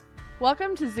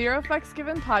Welcome to Zero Fucks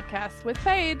Given podcast with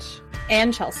Paige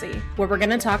and Chelsea, where we're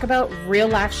going to talk about real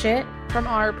life shit. From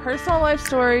our personal life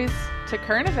stories to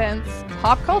current events,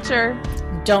 pop culture.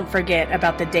 Don't forget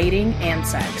about the dating and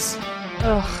sex.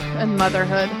 Ugh, and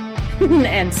motherhood.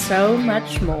 And so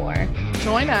much more.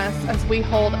 Join us as we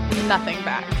hold nothing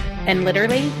back. And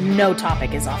literally, no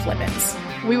topic is off limits.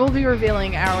 We will be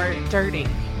revealing our dirty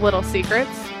little secrets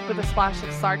with a splash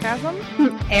of sarcasm.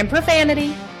 And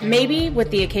profanity. Maybe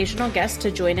with the occasional guest to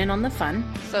join in on the fun.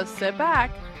 So sit back,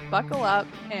 buckle up,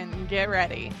 and get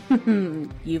ready.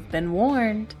 You've been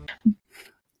warned.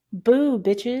 Boo,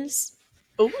 bitches.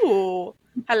 Ooh,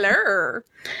 hello.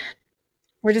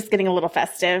 We're just getting a little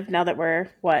festive now that we're,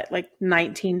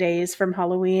 19 days from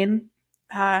Halloween?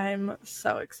 I'm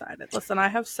so excited. Listen, I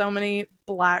have so many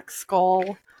black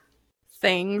skull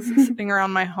things sitting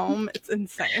around my home. It's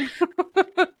insane.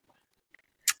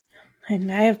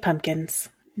 And I have pumpkins.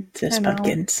 Just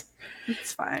pumpkins.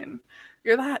 It's fine.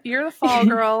 You're the fall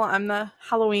girl. I'm the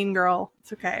Halloween girl.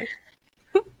 It's okay.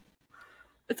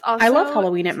 It's also, I love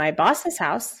Halloween at my boss's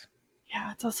house.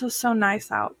 Yeah, it's also so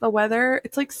nice out. The weather,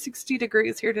 it's like 60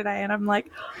 degrees here today, and I'm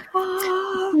like,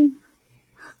 ah.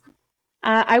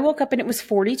 I woke up and it was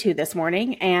 42 this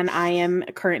morning, and I am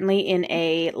currently in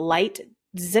a light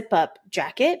zip-up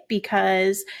jacket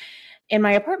because in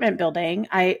my apartment building,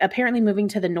 I apparently moving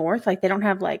to the north, they don't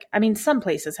have some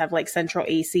places have central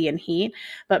AC and heat,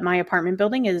 but my apartment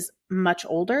building is much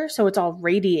older, so it's all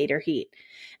radiator heat.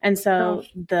 And so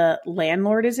the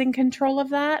landlord is in control of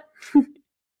that.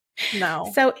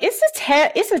 No. So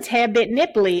it's a tad bit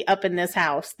nipply up in this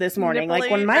house this morning.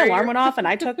 Nipply, when my alarm went off and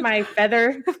I took my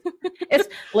feather,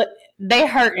 they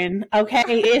hurting. Okay,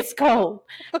 it's cold.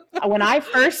 When I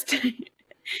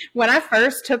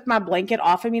first took my blanket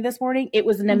off of me this morning, it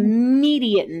was an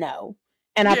immediate no,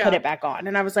 and I put it back on,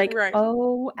 and I was like,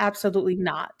 "Oh, absolutely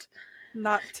not,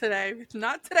 not today,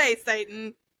 not today,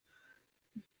 Satan."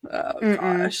 Oh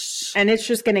gosh, and it's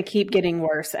just going to keep getting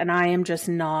worse, and I am just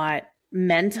not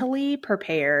mentally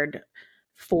prepared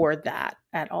for that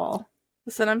at all.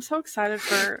 Listen, I'm so excited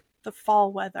for the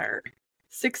fall weather.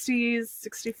 60s,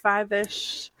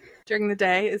 65-ish during the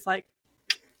day is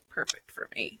perfect for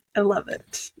me. I love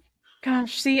it.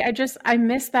 Gosh, see, I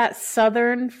miss that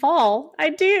southern fall. I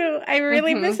do. I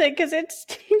really miss it because it's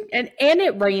and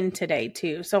it rained today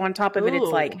too. So on top of it,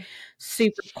 it's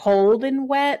super cold and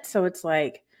wet. So it's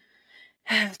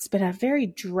it's been a very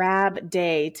drab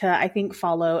day to, I think,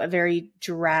 follow a very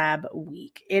drab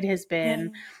week. It has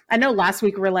been, I know last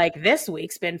week we're this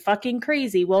week's been fucking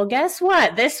crazy. Well, guess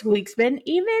what? This week's been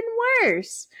even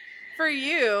worse. For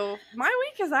you, my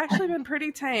week has actually been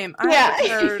pretty tame.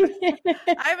 I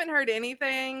haven't heard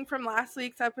anything from last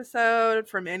week's episode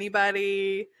from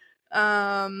anybody.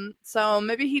 So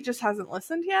maybe he just hasn't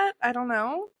listened yet. I don't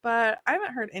know. But I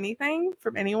haven't heard anything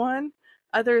from anyone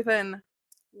other than,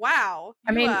 wow,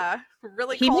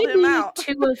 really called him out.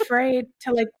 Too afraid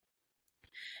to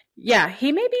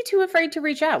he may be too afraid to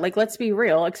reach out. Let's be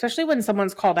real, especially when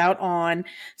someone's called out on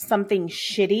something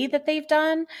shitty that they've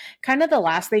done. Kind of the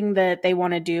last thing that they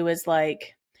want to do is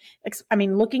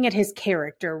looking at his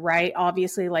character, right?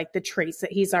 Obviously, the traits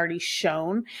that he's already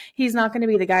shown, he's not going to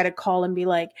be the guy to call and be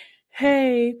like,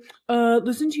 hey,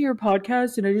 listen to your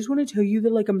podcast, and I just want to tell you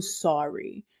that, I'm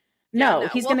sorry. No,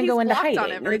 he's going to go into hiding. On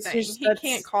everything. He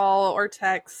can't call or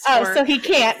text. So he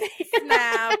can't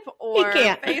Snap or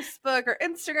Facebook or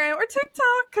Instagram or TikTok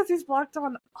because he's blocked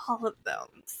on all of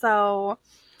them. So,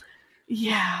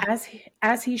 yeah,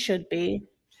 as he should be.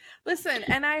 Listen,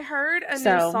 and I heard a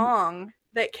new song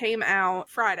that came out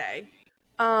Friday,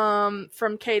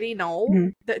 from Katie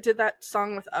Knoll that did that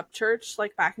song with Upchurch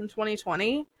back in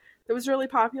 2020. It was really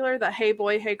popular. The Hey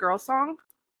Boy, Hey Girl song.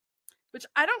 Which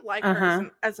I don't like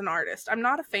her as an artist. I'm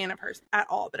not a fan of hers at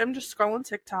all, but I'm just scrolling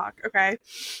TikTok, okay?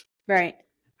 Right.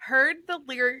 Heard the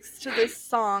lyrics to this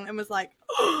song and was like,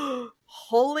 oh,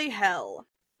 holy hell.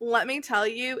 Let me tell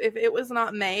you, if it was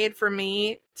not made for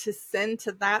me to send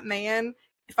to that man,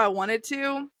 if I wanted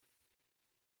to,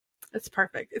 it's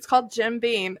perfect. It's called Jim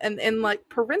Beam, and in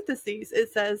parentheses,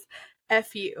 it says,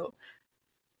 F you.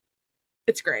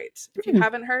 It's great. If you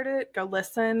haven't heard it, go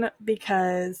listen,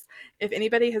 because if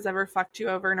anybody has ever fucked you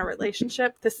over in a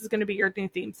relationship, this is going to be your new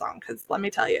theme song, because let me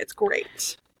tell you, it's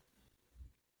great.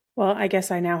 Well, I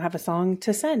guess I now have a song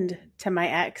to send to my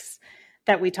ex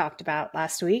that we talked about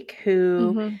last week,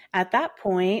 who at that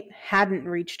point hadn't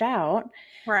reached out.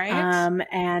 Right.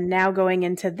 And now going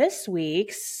into this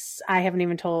week's, I haven't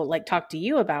even talked to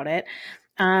you about it.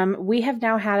 We have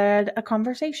now had a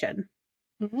conversation.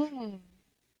 Mm-hmm.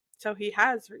 So he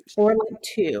has reached. Or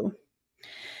two.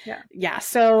 Yeah. Yeah.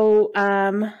 So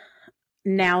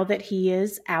now that he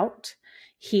is out,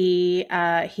 he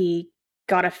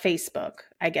got a Facebook.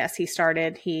 I guess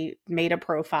he made a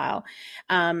profile.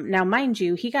 Now, mind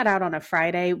you, he got out on a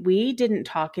Friday. We didn't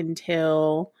talk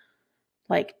until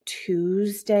like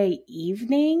Tuesday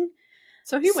evening.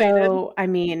 So he waited. I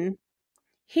mean,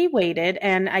 he waited,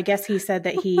 and I guess he said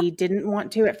that he didn't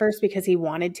want to at first because he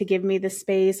wanted to give me the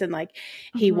space, and like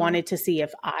he wanted to see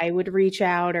if I would reach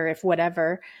out or if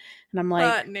whatever. And I'm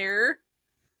like, near.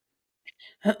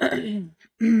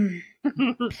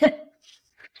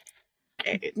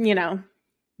 You know,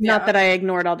 not that I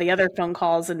ignored all the other phone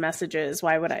calls and messages.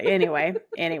 Why would I? Anyway,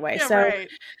 Yeah, so right.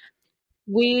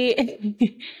 we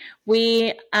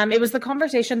it was the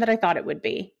conversation that I thought it would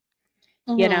be.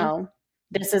 You know,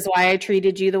 this is why I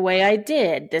treated you the way I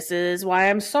did. This is why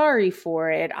I'm sorry for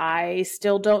it. I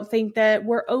still don't think that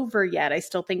we're over yet. I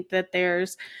still think that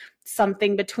there's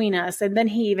something between us. And then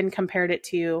he even compared it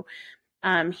to,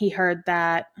 he heard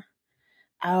that,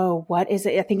 oh, what is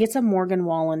it? I think it's a Morgan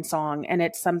Wallen song, and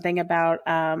it's something about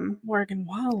Morgan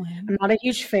Wallen. I'm not a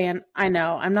huge fan. I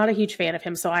know I'm not a huge fan of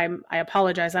him, so I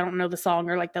apologize. I don't know the song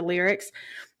or like the lyrics,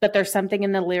 but there's something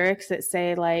in the lyrics that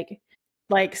say like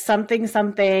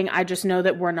something. I just know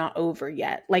that we're not over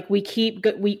yet. Like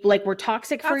we're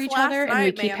toxic for each other, and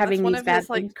we keep having these bad things.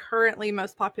 Like currently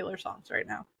most popular songs right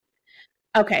now.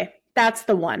 Okay, that's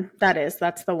the one. That's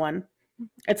the one.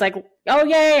 It's like, oh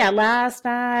yeah, last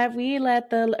night we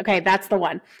okay, that's the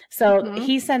one. So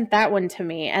he sent that one to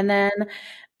me, and then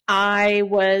I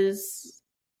was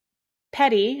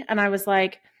petty, and I was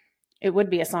like, it would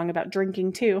be a song about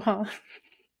drinking too, huh?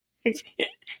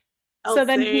 So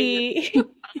then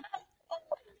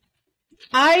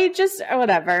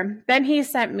whatever. Then he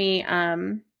sent me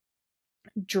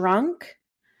Drunk.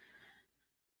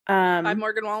 By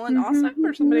Morgan Wallen also,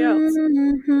 or somebody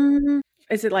else?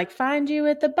 Is it like Find You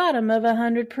at the Bottom of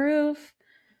 100 Proof?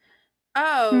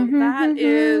 Oh, that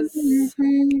is,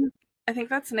 I think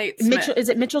that's Nate Smith. Mitchell, is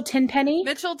it Mitchell Tenpenny?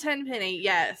 Mitchell Tenpenny,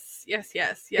 yes.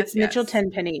 It's Mitchell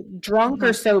Tenpenny. Drunk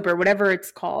or Sober, whatever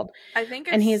it's called. I think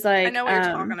it's, and he's like, I know what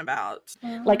you're talking about.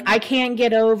 Like, I can't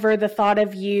get over the thought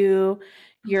of you.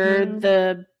 You're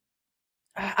the,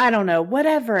 I don't know,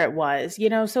 whatever it was, you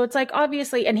know? So it's like,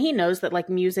 obviously, and he knows that like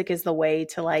music is the way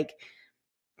to like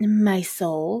my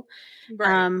soul.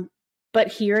 Right. But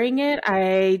hearing it,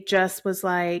 I just was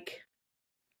like,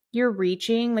 you're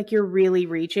reaching, like you're really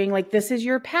reaching, like this is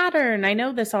your pattern. I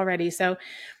know this already. So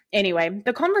anyway,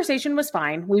 the conversation was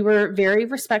fine. We were very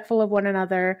respectful of one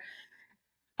another.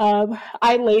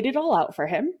 I laid it all out for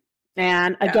him.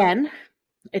 And again,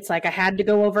 it's like I had to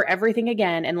go over everything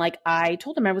again. And like I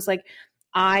told him, I was like,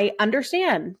 I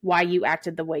understand why you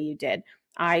acted the way you did.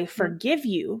 I forgive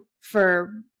you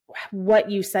for what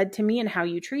you said to me and how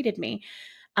you treated me.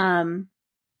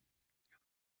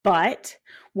 But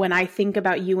when I think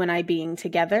about you and I being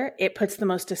together, it puts the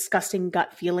most disgusting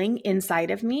gut feeling inside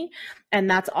of me. And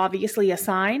that's obviously a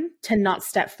sign to not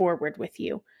step forward with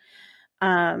you.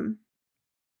 And,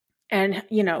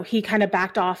 you know, he kind of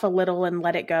backed off a little and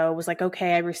let it go, was like,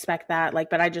 okay, I respect that. Like,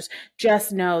 but I just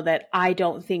know that I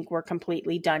don't think we're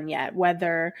completely done yet,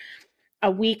 whether a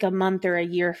week, a month, or a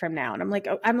year from now. And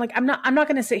I'm not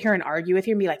going to sit here and argue with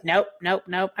you and be like, nope.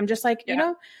 I'm just like, you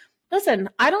know, listen,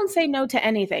 I don't say no to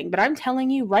anything, but I'm telling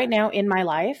you right now in my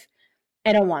life,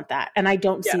 I don't want that. And I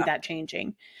don't see that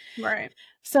changing. Right.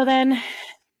 So then,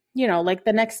 you know, like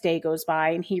the next day goes by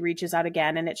and he reaches out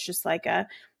again, and it's just like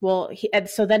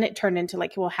so then it turned into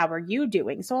like, well, how are you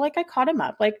doing? So like I caught him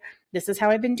up, like, this is how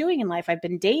I've been doing in life. I've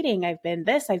been dating. I've been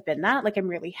this, I've been that. Like, I'm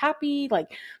really happy.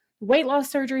 Like, weight loss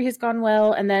surgery has gone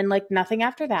well. And then like nothing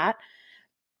after that.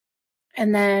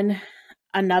 And then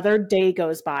another day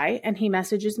goes by and he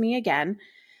messages me again.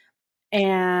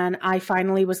 And I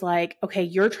finally was like, okay,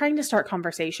 you're trying to start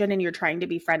conversation and you're trying to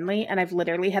be friendly. And I've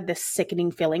literally had this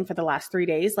sickening feeling for the last 3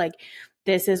 days. Like,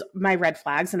 this is my red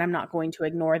flags and I'm not going to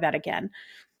ignore that again.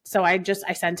 So I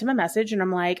sent him a message and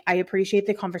I'm like, I appreciate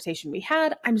the conversation we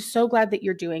had. I'm so glad that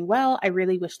you're doing well. I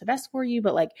really wish the best for you,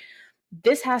 but like,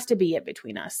 this has to be it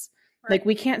between us. Right. Like,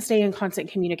 we can't stay in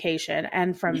constant communication.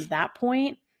 And from that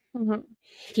point,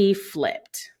 he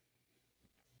flipped.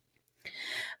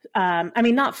 I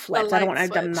mean, not flipped. I'm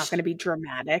not going to be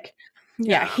dramatic.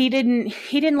 Yeah. He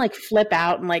didn't like flip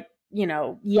out and like, you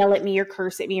know, yell at me or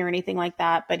curse at me or anything like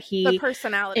that. But he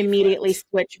immediately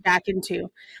switched back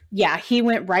into, he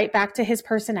went right back to his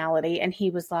personality. And he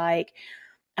was like,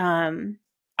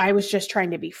 I was just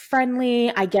trying to be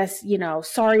friendly. I guess, you know,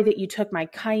 sorry that you took my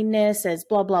kindness as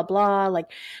blah, blah, blah. Like,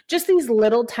 just these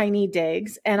little tiny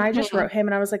digs. And I just wrote him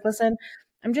and I was like, listen,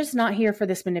 I'm just not here for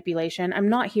this manipulation. I'm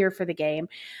not here for the game.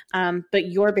 But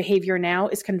your behavior now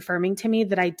is confirming to me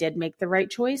that I did make the right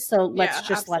choice. So let's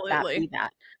just let that be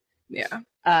that. Yeah.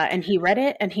 And he read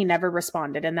it and he never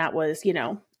responded. And that was,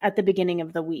 at the beginning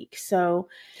of the week. So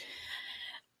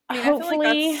hopefully I feel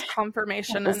like that's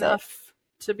confirmation enough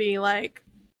to be like,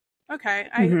 okay,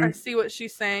 I see what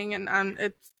she's saying, and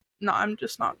I'm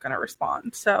just not going to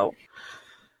respond. So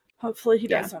hopefully he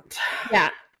doesn't. Yeah.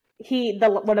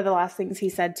 One of the last things he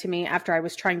said to me after I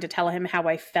was trying to tell him how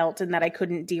I felt and that I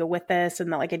couldn't deal with this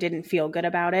and that like I didn't feel good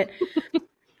about it.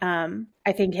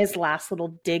 I think his last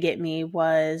little dig at me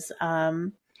was,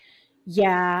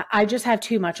 yeah, I just have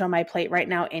too much on my plate right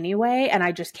now anyway, and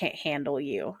I just can't handle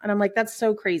you. And I'm like, that's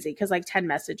so crazy because like 10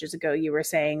 messages ago you were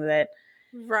saying that,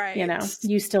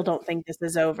 you still don't think this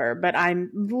is over. But I'm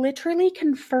literally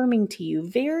confirming to you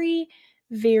very,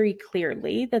 very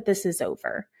clearly that this is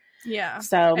over. Yeah.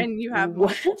 So, and you have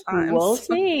multiple times. We'll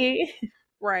see.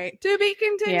 Right. To be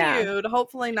continued. Yeah.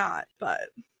 Hopefully not, but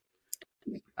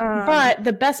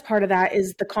the best part of that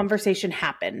is the conversation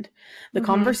happened. The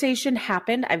conversation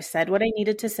happened. I've said what I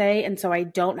needed to say. And so I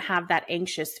don't have that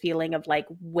anxious feeling of like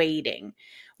waiting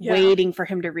for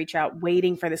him to reach out,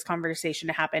 waiting for this conversation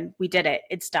to happen. We did it.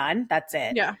 It's done. That's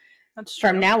it. Yeah, that's true.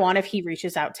 From now on, if he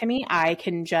reaches out to me, I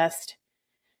can just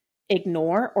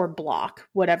ignore or block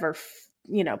whatever,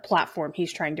 platform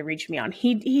he's trying to reach me on.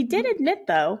 He did admit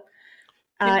though,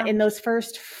 in those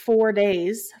first 5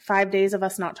 days of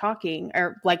us not talking,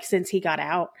 or like since he got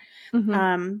out,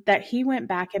 that he went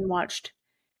back and watched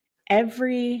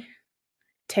every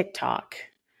TikTok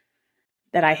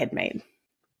that I had made.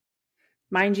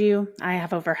 Mind you, I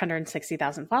have over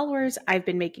 160,000 followers. I've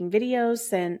been making videos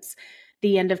since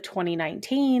the end of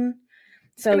 2019.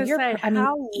 So easily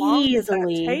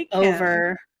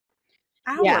over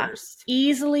hours. Yeah,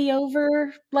 easily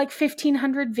over like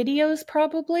 1,500 videos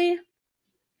probably.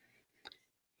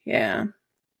 Yeah.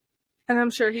 And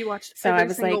I'm sure he watched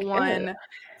every single one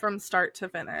from start to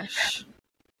finish.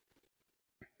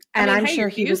 And I'm sure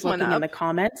he was looking in the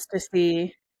comments to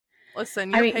see.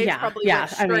 Listen, your page probably went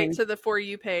straight to the For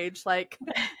You page, like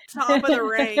top of the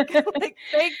rank. Like,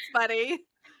 thanks, buddy.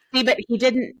 See, but he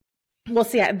didn't. Well,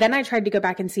 see, then I tried to go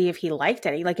back and see if he liked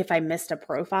any, like if I missed a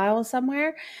profile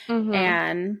somewhere.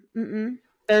 And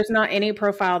there's not any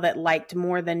profile that liked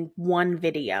more than one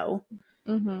video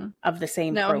of the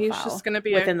same profile. No, he's just going to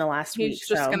be within the last week. He's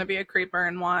just going to be a creeper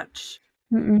and watch.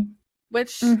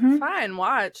 Which, fine,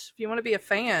 watch. If you want to be a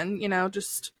fan,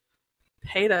 just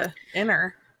pay to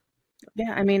enter.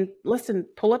 Yeah, I mean, listen,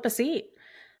 pull up a seat.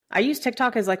 I use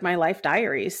TikTok as like my life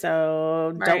diary,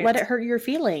 so don't let it hurt your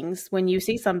feelings when you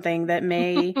see something that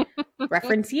may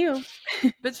reference you.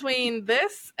 Between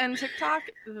this and TikTok,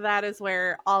 that is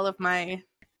where all of my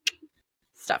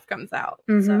stuff comes out.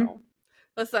 So,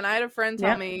 listen, I had a friend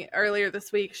tell me earlier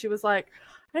this week, she was like,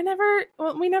 we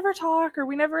never talk, or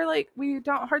we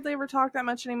don't hardly ever talk that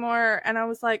much anymore. And I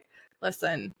was like,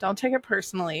 listen, don't take it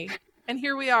personally. And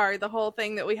here we are, the whole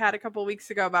thing that we had a couple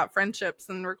weeks ago about friendships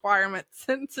and requirements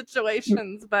and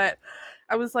situations. But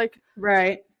I was like,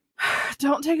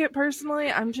 don't take it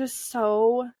personally. I'm just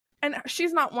so, and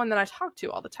she's not one that I talk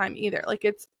to all the time either. Like,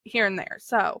 it's here and there.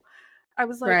 So I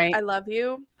was like, I love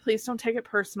you. Please don't take it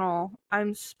personal.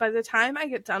 By the time I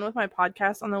get done with my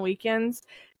podcast on the weekends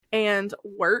and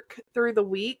work through the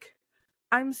week,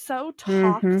 I'm so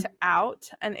talked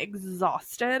out and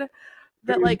exhausted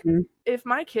that like if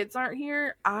my kids aren't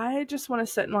here, I just want to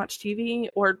sit and watch TV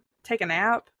or take a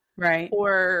nap,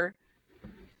 or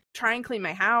try and clean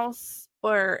my house,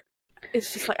 or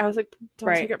it's just like, I was like,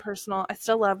 don't take it personal. I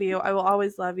still love you. I will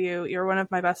always love you. You're one of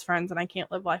my best friends and I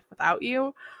can't live life without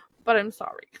you, but I'm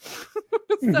sorry.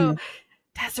 So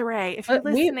Desiree, if you're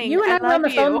listening, I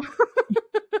love you.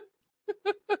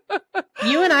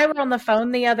 You and I were on the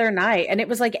phone the other night and it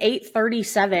was like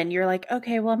 8:37. You're like,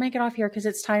 okay, well, I'll make it off here because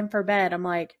it's time for bed. I'm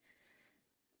like,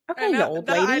 okay, you old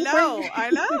lady.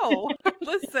 I know.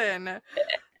 Listen,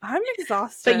 I'm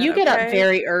exhausted. But you get up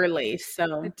very early,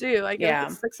 so I do. I get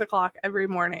up at 6 o'clock every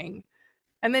morning.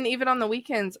 And then even on the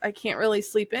weekends, I can't really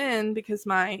sleep in because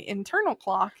my internal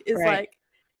clock is like,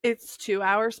 it's 2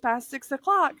 hours past 6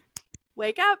 o'clock.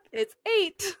 Wake up, it's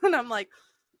 8. And I'm like,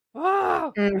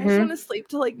 oh, I just want to sleep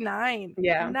till like 9.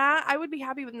 Yeah. I would be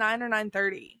happy with 9 or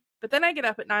 9:30. But then I get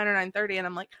up at 9 or 9:30 and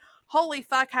I'm like, holy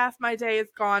fuck, half my day is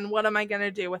gone. What am I going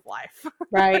to do with life?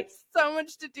 There's so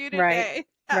much to do today.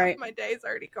 Half my day is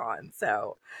already gone.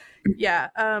 So yeah.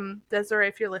 Desiree,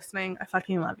 if you're listening, I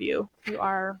fucking love you. You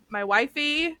are my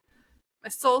wifey, my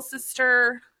soul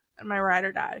sister, and my ride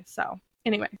or die. So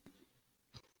anyway.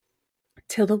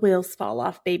 Till the wheels fall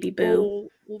off, baby boo. Oh,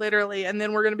 literally. And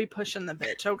then we're going to be pushing the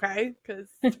bitch, okay? Because.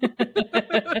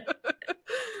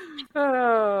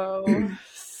 Oh.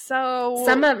 So.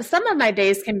 Some of my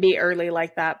days can be early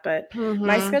like that, but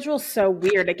my Mhm. schedule's so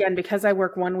weird. Again, because I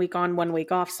work 1 week on, 1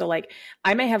 week off. So like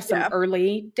I may have some Yeah.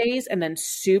 early days and then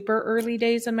super early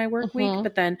days in my work week. Mhm.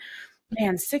 But then,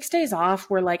 man, 6 days off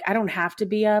where like I don't have to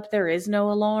be up. There is no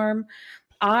alarm.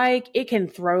 It can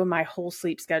throw my whole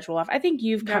sleep schedule off. I think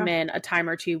you've come in a time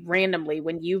or two randomly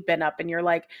when you've been up and you're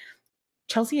like,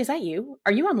 Chelsea, is that you?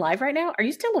 Are you on live right now? Are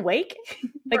you still awake?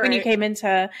 Like when you Right. came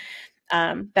into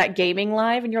that gaming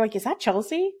live and you're like, is that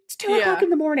Chelsea? It's 2 Yeah. o'clock in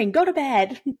the morning. Go to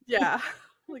bed. Yeah.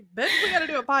 Like, bitch, we got to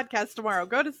do a podcast tomorrow.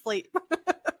 Go to sleep.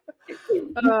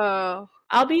 Oh.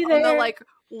 I'll be On there. the, like,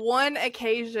 one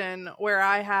occasion where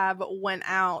I have went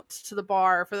out to the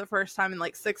bar for the first time in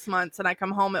like 6 months and I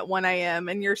come home at 1 a.m.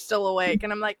 and you're still awake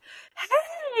and I'm like,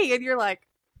 hey, and you're like,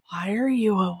 why are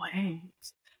you awake?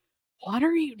 What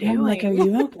are you doing? I'm like, are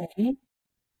you okay?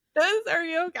 Are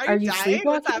you okay? Are you dying?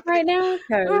 What's sleepwalking happening? right now?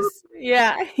 Because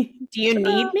yeah, do you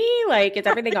need me? Like, is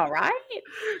everything all right?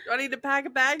 Do I need to pack a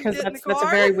bag and Because get in the that's car?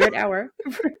 a very weird hour.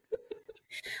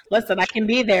 Listen, I can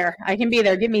be there.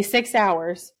 Give me 6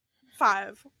 hours.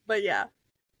 5, but yeah,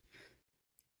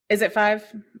 Is it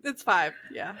 5? it's 5.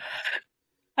 Yeah.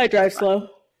 I drive slow.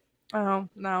 Oh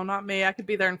no, not me. I could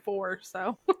be there in 4.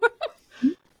 So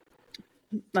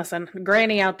Listen,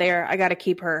 Granny out there, I gotta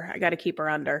keep her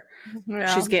under.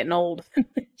 yeah. She's getting old.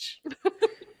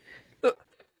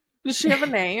 Does she have a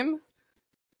name?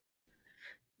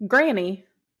 Granny.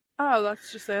 Oh,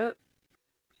 that's just it.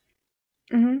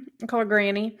 I call her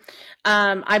Granny.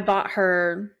 I bought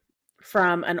her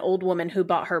from an old woman who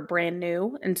bought her brand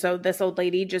new. And so this old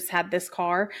lady just had this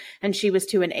car and she was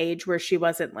to an age where she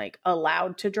wasn't like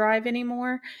allowed to drive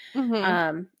anymore.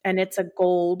 Mm-hmm. And it's a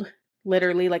gold,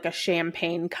 literally like a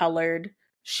champagne colored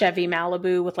Chevy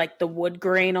Malibu with like the wood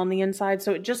grain on the inside.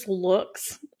 So it just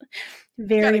looks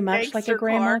very much like a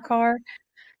grandma car.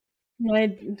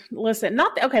 Listen,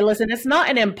 it's not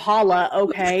an Impala,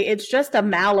 okay? It's just a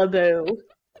Malibu.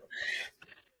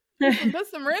 Put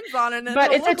some rims on it,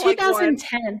 but it's a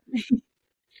 2010.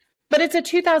 But it's a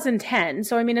 2010,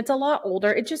 so I mean, it's a lot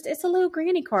older. It's a little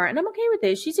granny car, and I'm okay with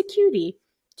it. She's a cutie.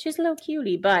 She's a little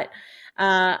cutie, but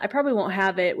I probably won't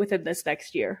have it within this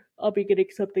next year. I'll be getting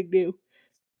something new.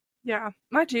 Yeah,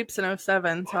 my Jeep's an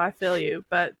 07, so I feel you.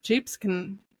 But Jeeps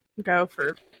can go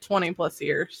for 20 plus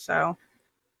years, so.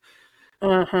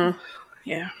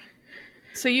 Yeah.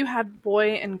 So you had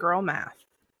boy and girl math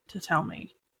to tell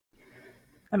me.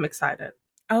 I'm excited.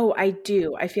 Oh, I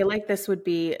do. I feel like this would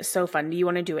be so fun. Do you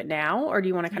want to do it now or do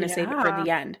you want to kind of save it for the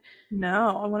end?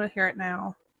 No, I want to hear it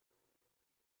now.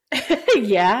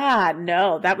 Yeah,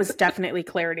 no, that was definitely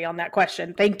clarity on that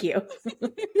question. Thank you.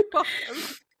 You're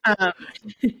welcome.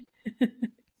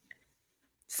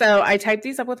 So I typed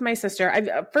these up with my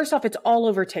sister. First off, it's all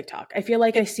over TikTok. I feel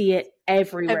like I see it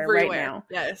everywhere right now.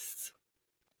 Yes.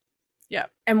 Yeah.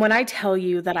 And when I tell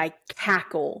you that I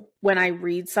cackle when I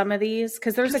read some of these,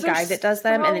 because there's a guy that does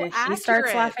them and then he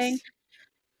starts laughing.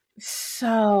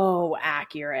 So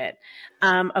accurate.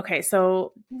 Okay,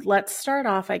 so let's start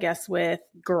off, I guess, with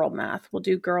girl math. We'll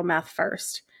do girl math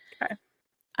first. Okay.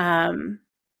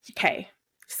 Okay.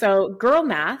 So girl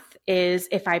math is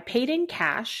if I paid in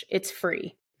cash, it's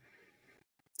free.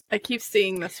 I keep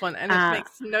seeing this one and it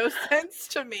makes no sense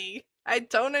to me. I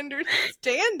don't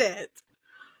understand it.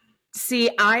 See,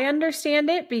 I understand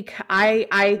it because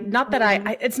it's not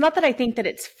that I think that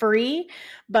it's free,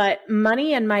 but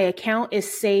money in my account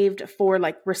is saved for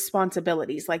like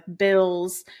responsibilities, like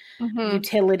bills,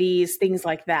 utilities, things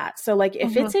like that. So like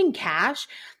if it's in cash,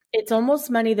 it's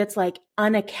almost money that's like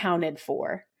unaccounted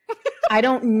for. I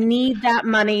don't need that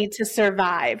money to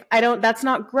survive. That's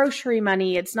not grocery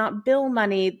money. It's not bill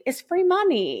money. It's free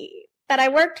money that I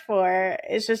worked for.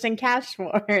 It's just in cash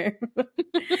form.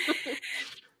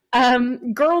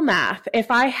 Girl math.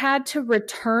 If I had to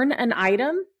return an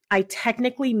item, I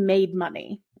technically made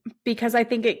money because I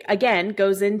think it, again,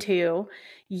 goes into,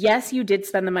 yes, you did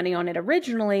spend the money on it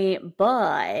originally,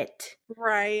 but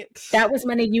that was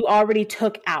money you already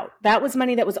took out. That was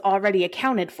money that was already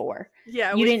accounted for.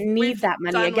 Yeah. You didn't need that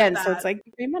money again. So it's like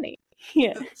free money.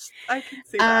 Yeah. I can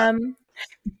see that.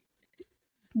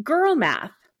 Girl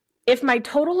math. If my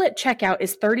total at checkout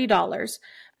is $30,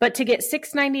 but to get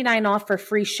 $6.99 off for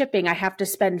free shipping, I have to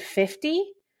spend $50.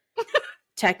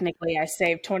 Technically, I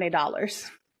saved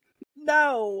 $20.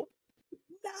 No,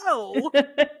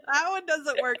 that one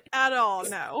doesn't work at all.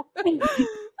 No.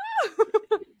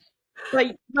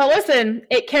 But listen,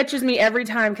 it catches me every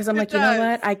time because I'm like, you know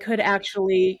what? I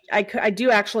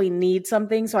do actually need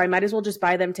something, so I might as well just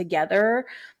buy them together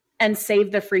and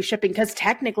save the free shipping. Because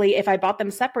technically, if I bought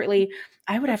them separately,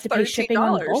 I would have to pay shipping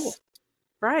on both.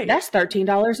 Right. That's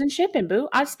 $13 in shipping, boo.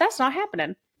 That's not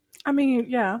happening. I mean,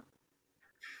 yeah.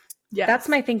 Yeah. That's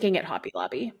my thinking at Hobby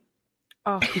Lobby.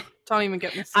 Oh, don't even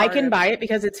get me started. I can buy it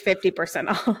because it's 50%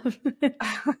 off.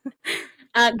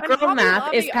 Girl Hobby Math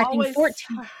Lobby is packing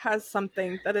 14. Has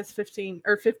something that is 15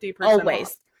 or 50%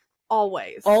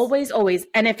 Always.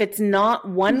 And if it's not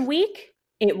one week,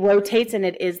 it rotates and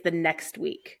it is the next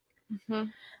week.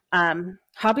 Mm-hmm.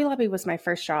 Hobby Lobby was my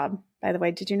first job, by the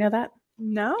way. Did you know that?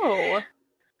 No.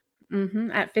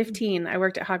 Mm-hmm. At 15, I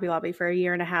worked at Hobby Lobby for a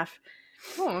year and a half.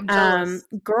 Oh, I'm jealous.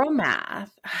 Girl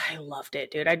Math. I loved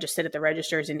it, dude. I'd just sit at the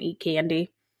registers and eat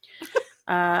candy.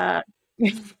 Girl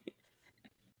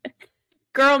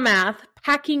Math,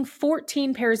 packing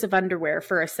 14 pairs of underwear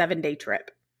for a 7-day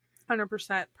trip.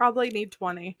 100%. Probably need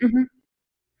 20. Mm-hmm.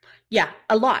 Yeah,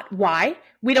 a lot. Why?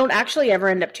 We don't actually ever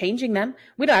end up changing them.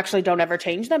 We don't ever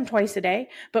change them twice a day.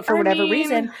 But for whatever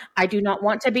reason, I do not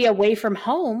want to be away from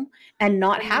home and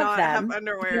not have them. Have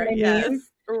underwear. You know what yes. I mean?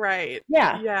 Right.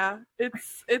 Yeah. Yeah.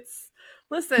 It's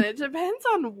listen, it depends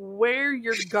on where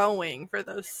you're going for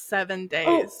those 7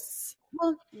 days.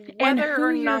 Well, and who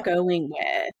you're going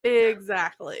with.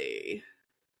 Exactly.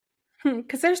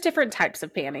 Because there's different types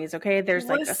of panties, okay? There's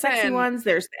like the sexy ones,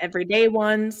 there's the everyday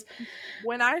ones.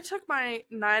 When I took my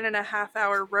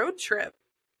 9.5-hour road trip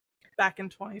back in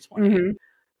 2020,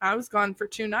 I was gone for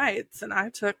 2 nights, and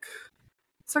I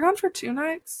gone for 2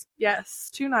 nights? Yes,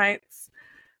 2 nights.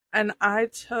 And I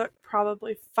took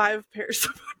probably 5 pairs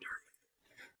of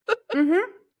underwear.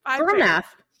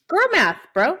 Girl math,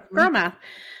 bro. Girl math.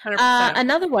 100%.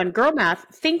 Another one, girl math,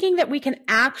 thinking that we can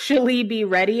actually be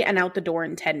ready and out the door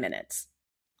in 10 minutes.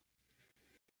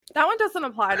 That one doesn't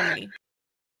apply to me.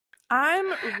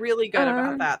 I'm really good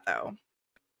about that, though.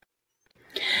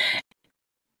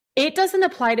 It doesn't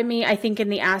apply to me, I think, in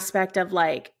the aspect of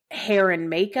like hair and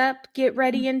makeup get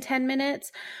ready in 10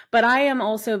 minutes. But I am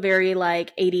also very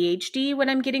like ADHD when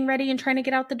I'm getting ready and trying to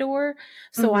get out the door.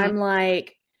 So I'm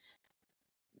like,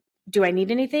 do I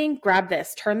need anything? Grab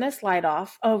this, turn this light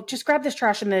off. Oh, just grab this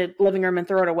trash in the living room and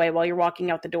throw it away while you're walking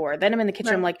out the door. Then I'm in the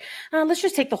kitchen. Right. I'm like, let's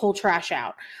just take the whole trash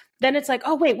out. Then it's like,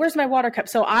 oh, wait, where's my water cup?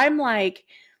 So I'm like,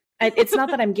 it's not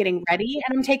that I'm getting ready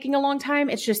and I'm taking a long time.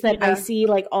 It's just that I see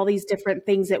like all these different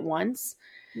things at once.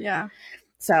 Yeah.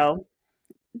 So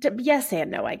yes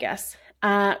and no, I guess.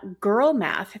 Girl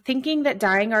math, thinking that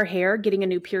dyeing our hair, getting a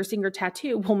new piercing or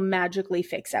tattoo will magically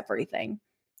fix everything.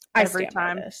 Every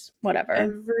time. Whatever.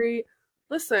 Every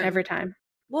time.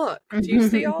 Look, do you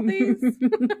see all these?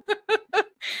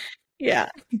 Yeah.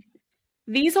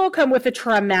 These all come with a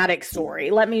traumatic story.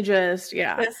 Let me just,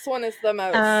 This one is the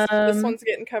most. This one's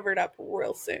getting covered up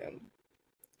real soon.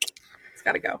 It's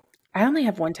got to go. I only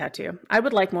have 1 tattoo. I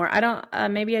would like more. I don't,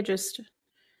 maybe I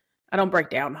don't break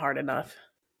down hard enough.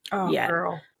 Oh, yet.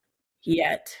 Girl.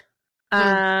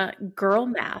 Girl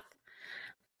math.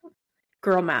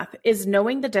 Girl math is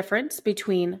knowing the difference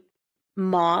between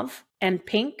mauve and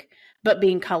pink, but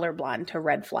being colorblind to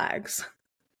red flags.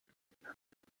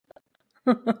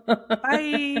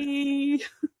 Bye.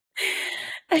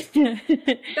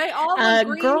 They all look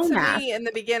green girl to math. me in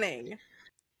the beginning.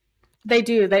 They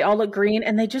do. They all look green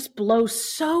and they just blow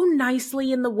so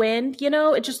nicely in the wind. You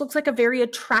know, it just looks like a very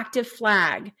attractive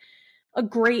flag, a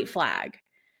great flag.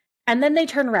 And then they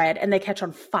turn red and they catch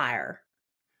on fire.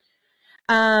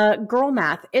 Girl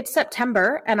math, it's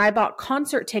September and I bought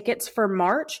concert tickets for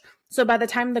March. So by the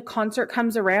time the concert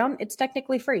comes around, it's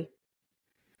technically free.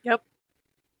 Yep.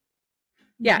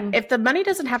 Yeah. If the money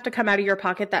doesn't have to come out of your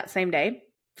pocket that same day,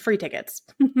 free tickets.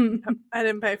 I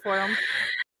didn't pay for them.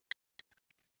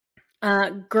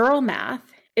 Girl math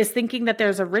is thinking that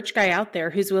there's a rich guy out there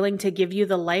who's willing to give you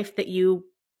the life that you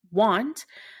want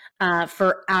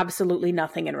for absolutely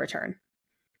nothing in return.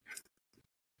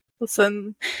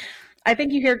 Listen, I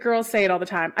think you hear girls say it all the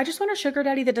time. I just want a sugar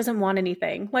daddy that doesn't want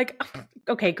anything. Like,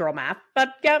 okay, girl math,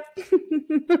 but yep.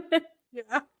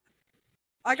 Yeah.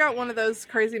 I got one of those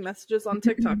crazy messages on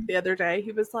TikTok the other day.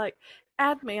 He was like,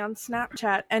 add me on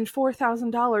Snapchat and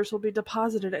 $4,000 will be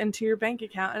deposited into your bank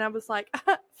account. And I was like,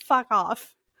 fuck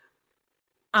off.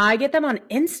 I get them on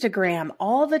Instagram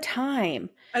all the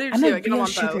time. I do I'm too. a I get them real on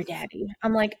sugar both. daddy.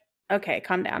 I'm like, okay,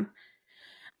 calm down.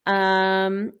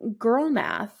 Girl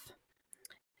math.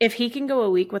 If he can go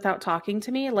a week without talking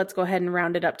to me, let's go ahead and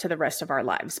round it up to the rest of our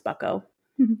lives, bucko.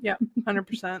 Yeah,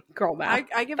 100%. Girl math.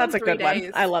 I give That's them a 3 good days.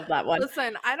 one. I love that one.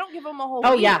 Listen, I don't give them a whole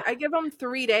Oh, week. yeah. I give them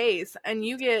 3 days, and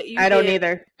you get. I don't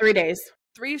either. 3 days.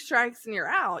 3 strikes and you're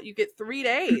out. You get 3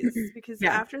 days because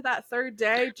after that 3rd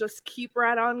day, just keep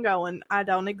right on going. I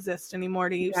don't exist anymore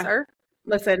to you, sir.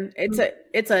 Listen,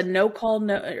 it's a no call,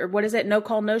 no, or what is it? No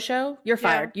call, no show. You're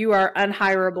fired. You are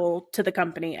unhireable to the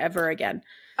company ever again.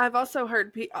 I've also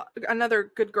heard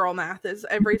another good girl math is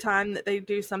every time that they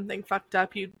do something fucked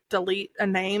up, you delete a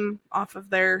name off of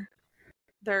their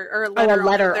or a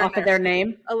letter, off of their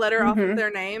name. A letter off of their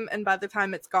name, and by the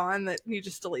time it's gone, that you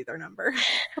just delete their number.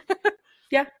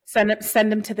 Yeah,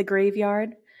 send them to the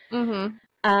graveyard.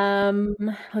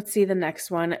 Let's see the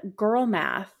next one. Girl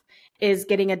math is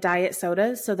getting a diet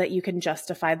soda so that you can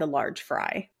justify the large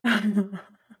fry. I'll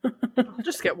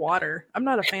just get water. I'm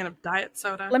not a fan of diet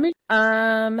soda.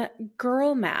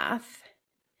 Girl math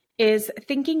is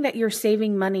thinking that you're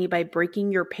saving money by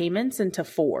breaking your payments into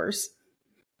 4s.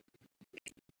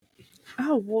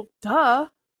 Oh, well, duh.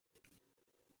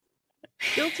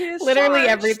 Guilty as Literally charged.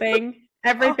 everything.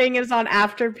 Everything is on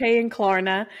Afterpay and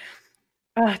Klarna.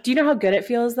 Do you know how good it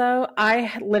feels, though?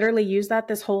 I literally used that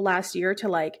this whole last year to,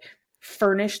 like,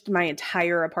 furnish my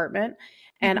entire apartment.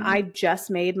 And I just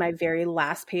made my very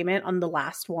last payment on the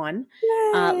last one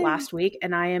last week.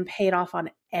 And I am paid off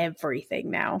on everything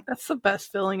now. That's the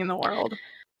best feeling in the world.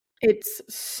 It's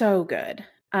so good.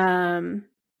 Girl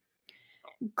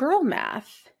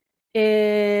math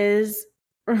is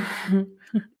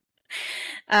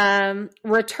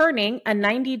returning a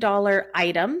 $90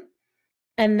 item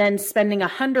and then spending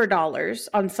 $100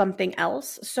 on something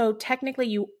else. So technically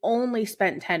you only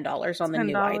spent $10 on the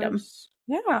new item.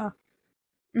 Yeah.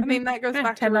 I mean, that goes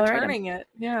back to returning it.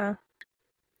 Yeah.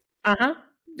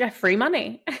 Yeah, free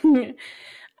money.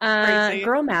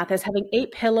 Girl math is having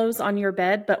 8 pillows on your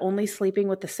bed, but only sleeping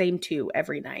with the same 2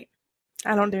 every night.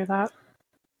 I don't do that.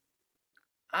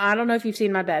 I don't know if you've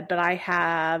seen my bed, but I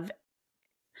have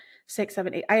 6,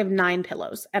 7, 8. I have 9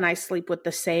 pillows, and I sleep with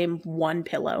the same 1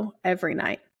 pillow every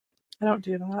night. I don't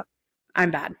do that.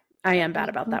 I'm bad. I am bad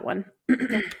about that one.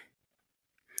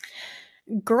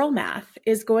 Girl math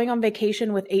is going on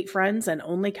vacation with 8 friends and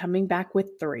only coming back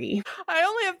with 3. I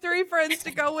only have 3 friends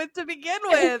to go with to begin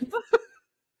with.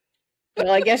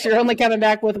 Well, I guess you're only coming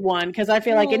back with 1 because I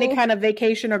feel like any kind of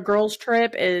vacation or girls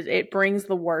trip it brings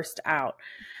the worst out.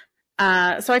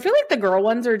 So I feel like the girl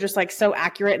ones are just like so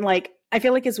accurate, and like I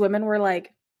feel like as women we're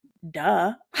like,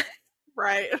 duh.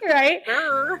 Right. Right?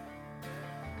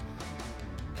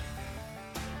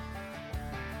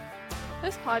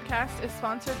 This podcast is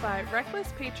sponsored by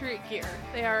Reckless Patriot Gear.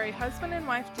 They are a husband and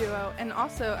wife duo and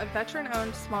also a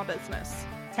veteran-owned small business.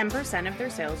 10% of their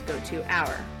sales go to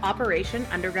our Operation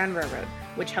Underground Railroad,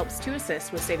 which helps to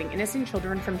assist with saving innocent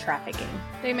children from trafficking.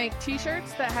 They make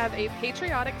t-shirts that have a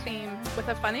patriotic theme with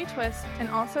a funny twist and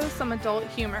also some adult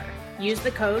humor. Use the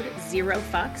code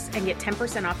ZeroFucks and get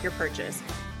 10% off your purchase,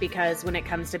 because when it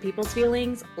comes to people's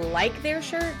feelings, like their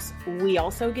shirts, we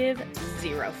also give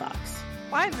 0 fucks.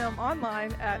 Find them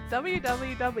online at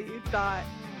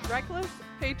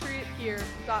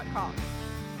www.recklesspatriotgear.com.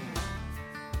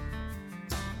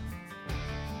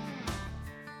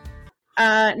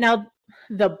 Now,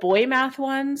 the boy math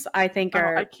ones, I think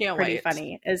are pretty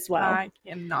funny as well. I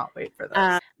cannot wait for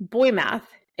this. Boy math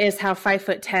is how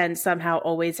 5'10" somehow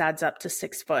always adds up to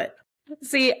 6 foot.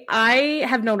 See, I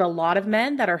have known a lot of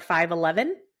men that are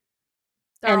 5'11",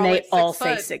 and they all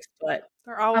say 6 foot.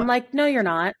 I'm like, no, you're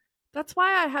not. That's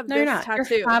why I have this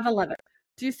tattoo. You're 5'11".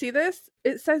 Do you see this?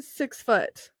 It says 6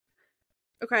 foot.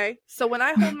 Okay, so when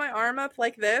I hold my arm up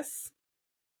like this,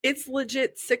 it's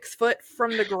legit 6 foot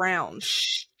from the ground.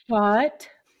 Shut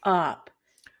up.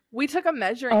 We took a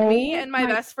measuring. Me and my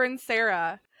best friend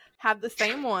Sarah have the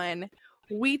same one.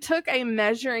 We took a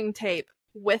measuring tape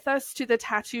with us to the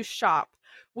tattoo shop.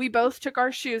 We both took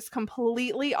our shoes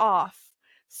completely off.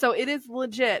 So it is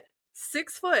legit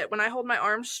 6 foot. When I hold my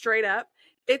arms straight up,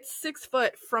 it's 6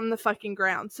 foot from the fucking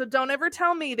ground. So don't ever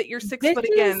tell me that you're 6 foot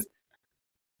again.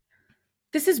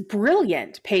 This is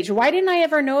brilliant, Paige. Why didn't I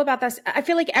ever know about this? I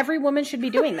feel like every woman should be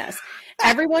doing this.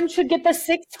 Everyone should get the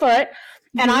 6 foot.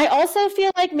 And I also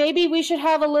feel like maybe we should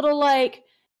have a little like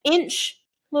inch,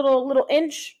 little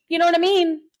inch. You know what I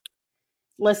mean?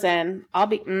 Listen, I'll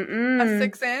be a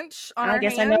 6 inch on our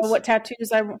guess hand? I know what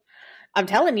tattoos I'm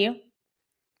telling you.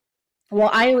 Well,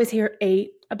 I always hear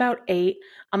 8, about 8.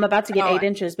 I'm about to get 8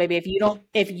 inches, baby. If you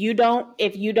don't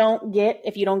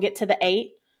get to the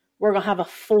 8, we're going to have a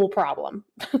full problem.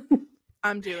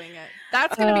 I'm doing it.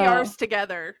 That's going to be ours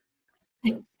together.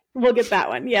 We'll get that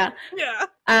one. Yeah. Yeah.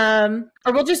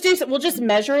 Or we'll just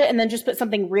measure it and then just put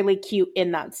something really cute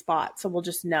in that spot. So we'll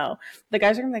just know. The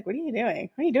guys are going to be like, what are you doing?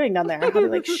 What are you doing down there? I'll be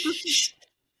like, shh.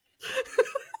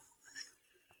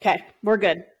 Okay. We're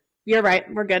good. You're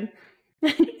right. We're good.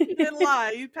 You didn't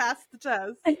lie. You passed the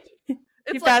test. It's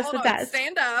You like, passed hold the on, test.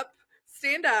 stand up.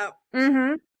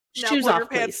 Mm-hmm. Now Shoes pull off, your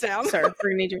pants please, down. sir. We're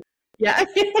gonna need your yeah.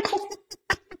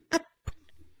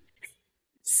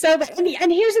 So,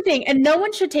 and here's the thing, and no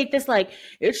one should take this like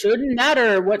it shouldn't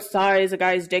matter what size a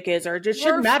guy's dick is, or it just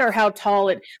shouldn't matter how tall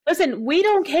it. Listen, we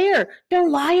don't care.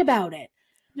 Don't lie about it.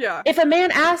 Yeah. If a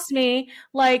man asks me,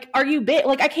 like, "Are you big?"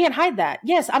 Like, I can't hide that.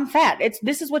 Yes, I'm fat.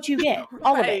 This is what you get.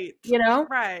 All of it. You know.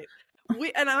 Right.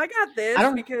 And I got this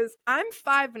because I'm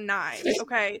 5'9".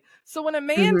 Okay. So when a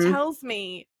man tells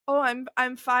me, "Oh,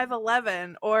 I'm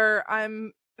 5'11" or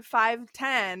I'm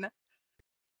 5'10",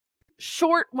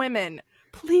 short women,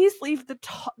 please leave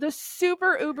the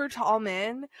super uber tall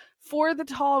men for the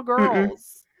tall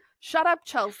girls. Shut up,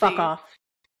 Chelsea. Fuck off.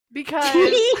 Because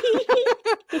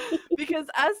because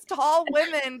us tall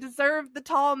women deserve the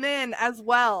tall men as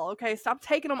well. Okay, stop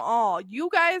taking them all. You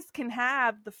guys can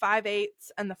have the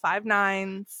 5'8" and the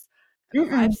 5'9", the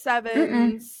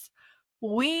 5'7".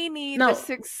 We need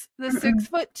the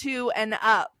 6'2" and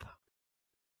up.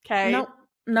 Okay.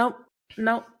 Nope.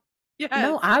 Yes.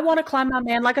 No, I want to climb my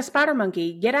man like a spider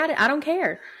monkey. Get at it. I don't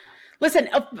care. Listen,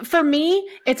 for me,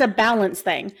 it's a balance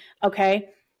thing. Okay.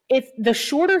 If the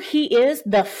shorter he is,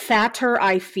 the fatter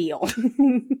I feel.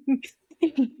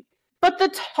 But the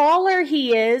taller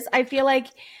he is, I feel like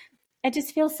I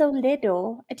just feel so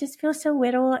little. I just feel so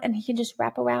little, and he can just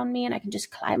wrap around me, and I can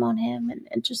just climb on him,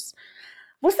 and just.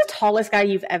 What's the tallest guy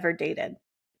you've ever dated?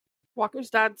 Walker's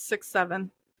dad's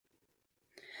 6'7".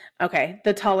 Okay,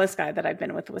 the tallest guy that I've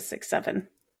been with was 6'7".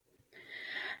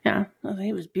 Yeah, well,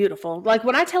 he was beautiful. Like,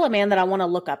 when I tell a man that I want to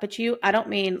look up at you, I don't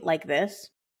mean like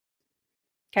this.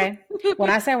 Okay? When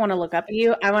I say I want to look up at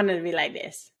you, I want it to be like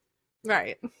this.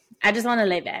 Right. I just want to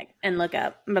lay back and look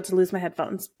up. I'm about to lose my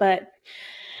headphones. But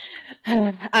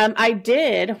I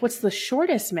did. What's the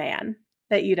shortest man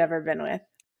that you'd ever been with?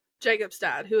 Jacob's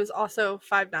dad, who is also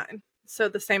 5'9", so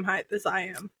the same height as I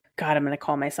am. God, I'm going to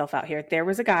call myself out here. There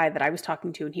was a guy that I was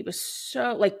talking to, and he was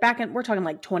so, like, we're talking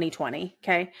like 2020,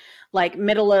 okay? Like,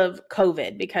 middle of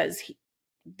COVID, because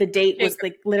the date was,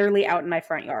 like, literally out in my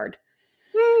front yard.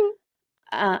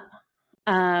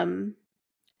 And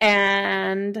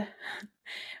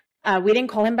we didn't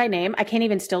call him by name. I can't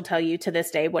even still tell you to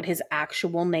this day what his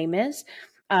actual name is.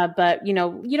 But, you know,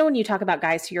 when you talk about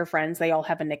guys to your friends, they all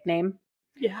have a nickname.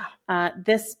 Yeah.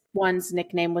 This one's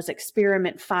nickname was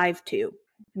Experiment 52.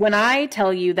 When I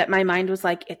tell you that my mind was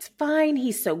like, it's fine.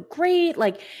 He's so great.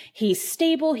 Like, he's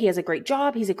stable. He has a great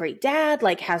job. He's a great dad,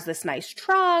 like, has this nice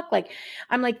truck. Like,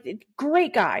 I'm like,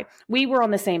 great guy. We were on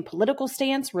the same political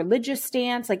stance, religious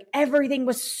stance. Like, everything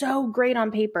was so great on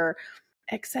paper,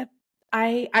 except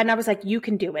I was like, you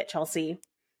can do it, Chelsea.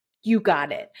 You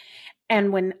got it.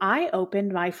 And when I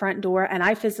opened my front door and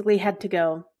I physically had to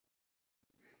go,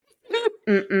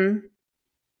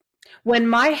 when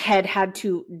my head had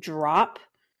to drop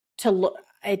to look,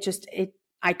 I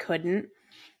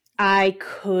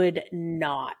could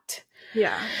not.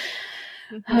 Yeah.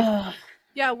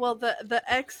 Yeah, well, the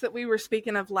ex that we were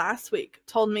speaking of last week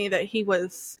told me that he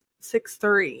was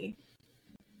 6'3",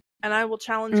 and I will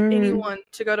challenge anyone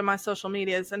to go to my social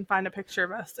medias and find a picture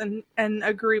of us and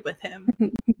agree with him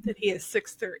that he is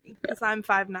 6'3", because I'm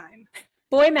 5'9".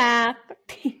 Boy math.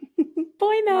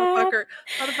 Boy math.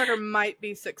 Motherfucker might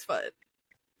be 6 foot.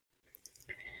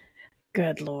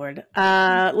 Good Lord.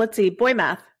 Let's see. Boy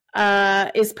math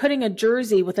is putting a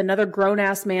jersey with another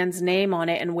grown-ass man's name on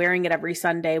it and wearing it every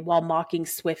Sunday while mocking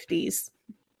Swifties.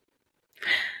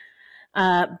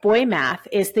 Boy math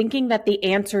is thinking that the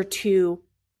answer to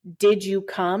 "Did you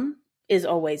come?" is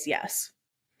always yes.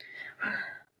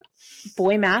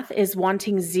 Boy math is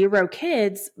wanting 0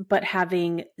 kids, but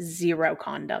having 0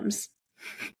 condoms.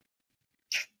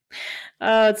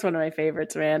 Oh, it's one of my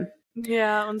favorites, man.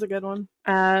 Yeah, that one's a good one.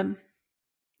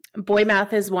 Boy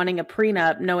math is wanting a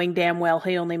prenup, knowing damn well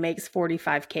he only makes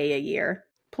 $45K a year.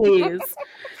 Please.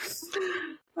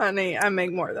 Honey, I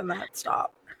make more than that.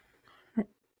 Stop.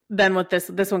 Then with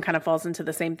this one kind of falls into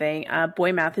the same thing.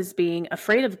 Boy math is being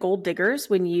afraid of gold diggers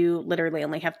when you literally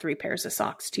only have 3 pairs of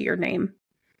socks to your name.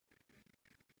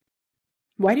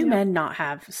 Why do men not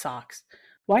have socks?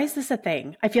 Why is this a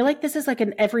thing? I feel like this is like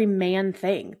an every man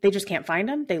thing. They just can't find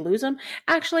them. They lose them.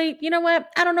 Actually, you know what?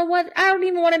 I don't know what. I don't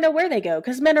even want to know where they go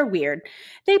because men are weird.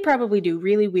 They probably do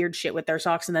really weird shit with their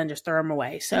socks and then just throw them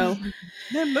away. So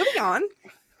then moving on.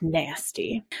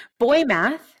 Nasty. Boy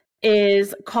math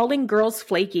is calling girls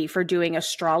flaky for doing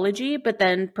astrology, but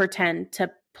then pretend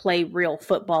to play real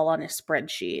football on a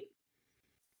spreadsheet.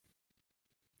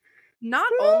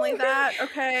 Not only that,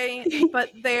 okay,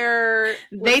 but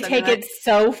they take it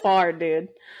so far, dude.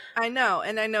 I know,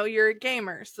 and I know you're a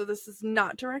gamer, so this is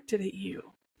not directed at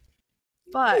you.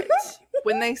 But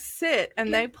when they sit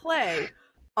and they play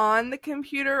on the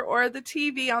computer or the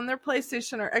TV on their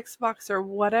PlayStation or Xbox or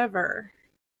whatever,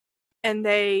 and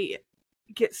they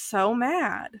get so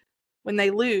mad when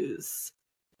they lose,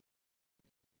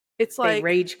 it's like they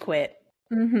rage quit.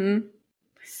 Mm-hmm.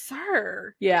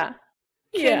 Sir, yeah.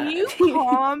 Can you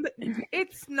calm?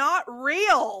 It's not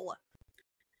real.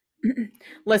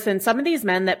 Listen, some of these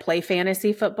men that play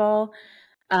fantasy football,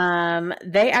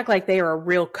 they act like they are a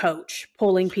real coach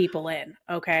pulling people in.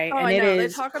 Okay. Oh, and I know. They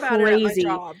talk about crazy. it at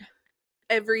my job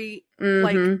every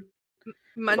like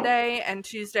Monday and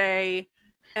Tuesday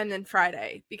and then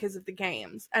Friday because of the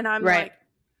games. And I'm like,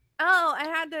 oh, I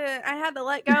had to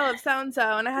let go of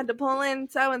so-and-so, and I had to pull in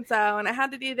so-and-so, and I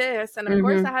had to do this. And of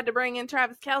course I had to bring in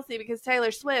Travis Kelce because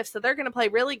Taylor Swift, so they're going to play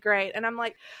really great. And I'm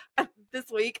like, this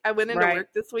week, I went into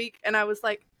work this week, and I was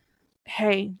like,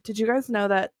 hey, did you guys know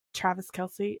that Travis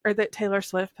Kelce, or that Taylor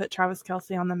Swift put Travis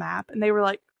Kelce on the map? And they were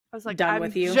like, I was like, done I'm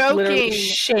with you. Joking. Literally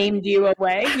shamed you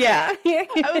away. Yeah.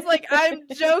 I was like, I'm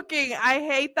joking. I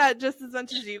hate that just as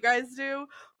much as you guys do,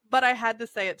 but I had to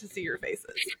say it to see your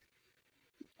faces.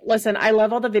 Listen, I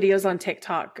love all the videos on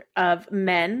TikTok of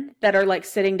men that are like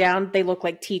sitting down. They look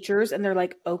like teachers, and they're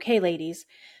like, okay, ladies,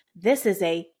 this is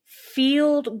a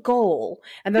field goal.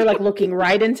 And they're like looking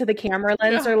right into the camera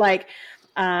lens. They're like,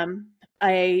 I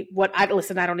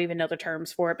don't even know the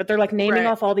terms for it, but they're like naming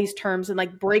off all these terms and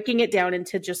like breaking it down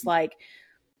into just like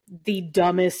the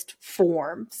dumbest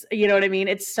forms. You know what I mean?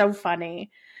 It's so funny.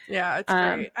 Yeah, it's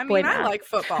great. I mean, I like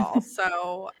football,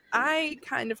 so I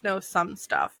kind of know some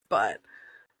stuff, but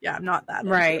yeah, I'm not that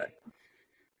into it.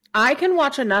 I can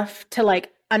watch enough to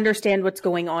like understand what's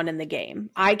going on in the game.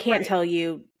 I can't tell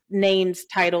you names,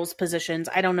 titles, positions.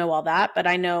 I don't know all that, but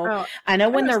I know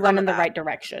when they're running the right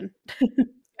direction.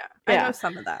 I know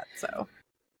some of that. So,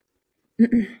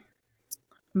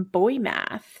 Boy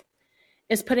Math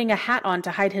is putting a hat on to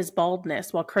hide his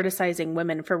baldness while criticizing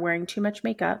women for wearing too much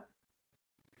makeup.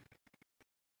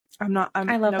 I love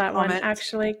that one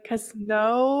actually, because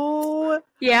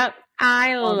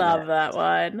I love that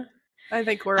one. I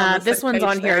think we're on this one's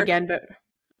on here again, but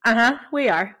we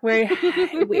are right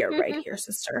here,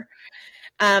 sister.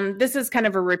 This is kind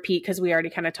of a repeat because we already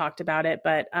kind of talked about it,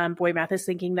 but Boy Math is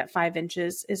thinking that 5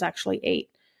 inches is actually 8.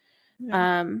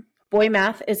 Yeah. Boy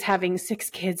Math is having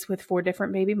 6 kids with 4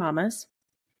 different baby mamas.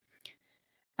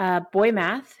 Boy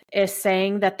Math is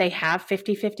saying that they have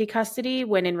 50-50 custody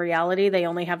when in reality they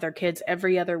only have their kids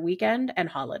every other weekend and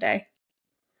holiday.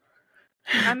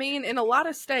 I mean, in a lot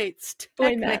of states,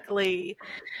 technically,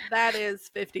 that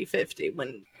is 50-50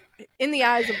 when in the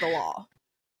eyes of the law.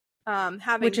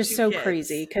 Having Which is 2 so kids.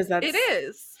 crazy because that's it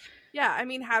is. Yeah, I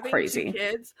mean, having crazy. 2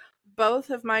 kids, both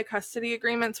of my custody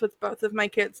agreements with both of my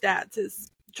kids' dads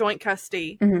is joint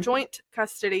custody,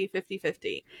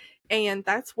 50-50. And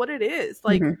that's what it is.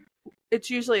 Like, it's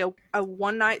usually a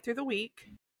one night through the week,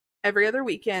 every other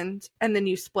weekend, and then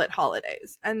you split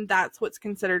holidays. And that's what's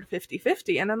considered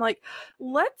 50-50. And I'm like,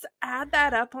 let's add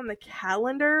that up on the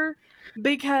calendar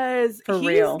because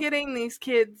he's getting these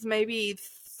kids maybe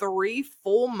 3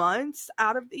 full months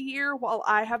out of the year while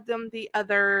I have them the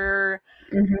other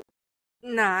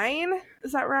 9.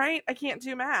 Is that right? I can't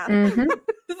do math. Is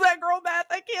that girl math?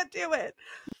 I can't do it.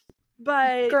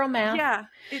 But girl math. Yeah,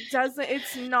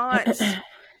 it's not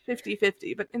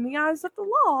 50-50, but in the eyes of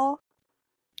the law,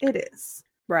 it is.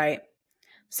 Right.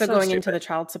 So going into the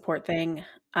child support thing,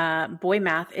 Boy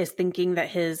Math is thinking that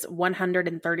his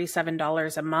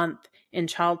 $137 a month in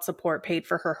child support paid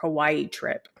for her Hawaii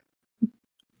trip.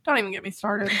 Don't even get me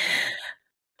started.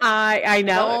 I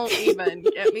know. Don't even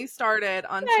get me started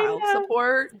on child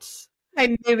support.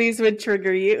 I knew these would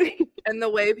trigger you. And the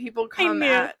way people come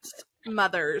at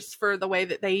mothers for the way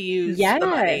that they use the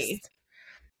money.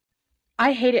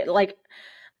 I hate it. Like,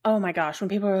 oh my gosh, when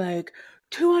people are like,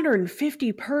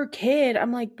 $250 per kid.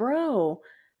 I'm like, bro,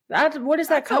 what does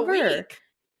that cover? A week.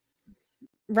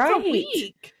 Right. It's a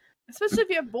week. Especially if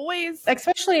you have boys.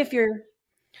 Especially if you're,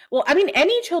 well, I mean,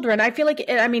 any children, I feel like,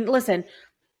 I mean, listen,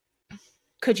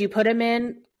 could you put them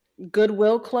in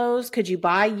Goodwill clothes? Could you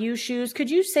buy you shoes? Could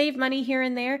you save money here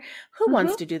and there? Who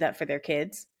wants to do that for their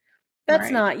kids?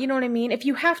 That's not, you know what I mean? If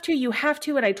you have to, you have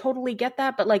to. And I totally get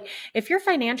that. But like, if you're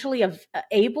financially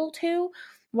able to,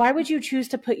 why would you choose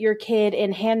to put your kid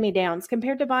in hand-me-downs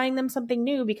compared to buying them something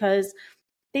new because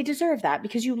they deserve that,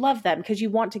 because you love them, because you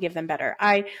want to give them better?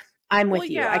 I'm with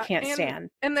you. I can't stand.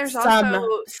 And there's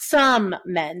some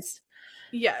men's.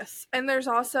 Yes. And there's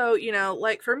also, you know,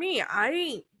 like for me,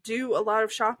 I do a lot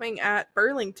of shopping at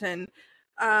Burlington,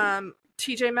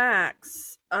 TJ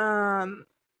Maxx,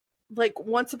 like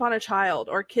Once Upon a Child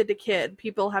or Kid to Kid.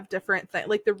 People have different things,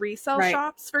 like the resale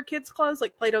shops for kids' clothes,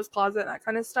 like Plato's Closet, that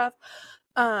kind of stuff.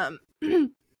 But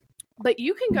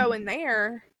you can go in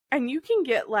there and you can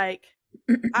get like,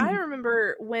 I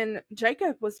remember when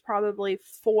Jacob was probably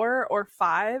 4 or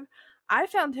 5, I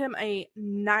found him a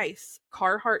nice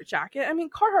Carhartt jacket. I mean,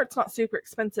 Carhartt's not super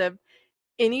expensive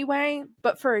anyway,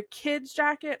 but for a kid's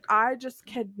jacket, I just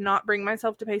could not bring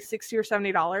myself to pay $60 or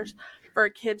 $70 for a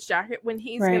kid's jacket when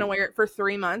he's going to wear it for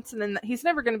 3 months, and then he's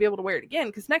never going to be able to wear it again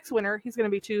because next winter he's going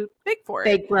to be too big for it.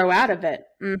 They grow out of it.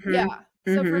 Mm-hmm. Yeah.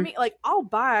 So for me, like, I'll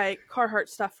buy Carhartt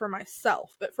stuff for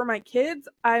myself, but for my kids,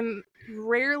 I'm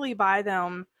rarely buy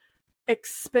them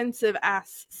expensive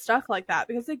ass stuff like that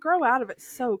because they grow out of it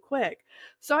so quick.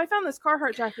 So I found this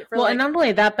Carhartt jacket for and not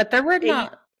only that, but there were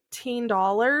not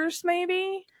 $18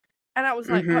 maybe, and I was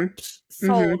like,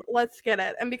 sold, let's get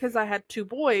it. And because I had 2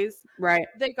 boys, right,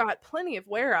 they got plenty of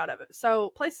wear out of it. So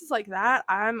places like that,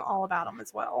 I'm all about them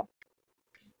as well.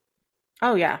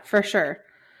 Oh yeah, for sure.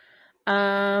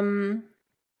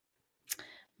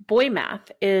 Boy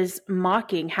Math is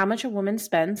mocking how much a woman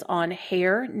spends on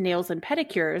hair, nails, and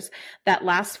pedicures that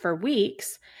last for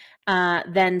weeks,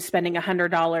 then spending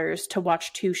 $100 to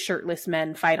watch 2 shirtless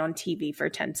men fight on TV for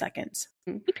 10 seconds.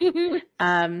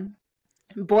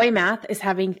 Boy Math is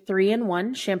having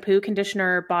 3-in-1 shampoo,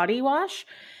 conditioner, body wash,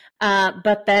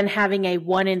 but then having a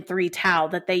 1-in-3 towel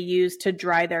that they use to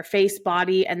dry their face,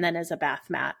 body, and then as a bath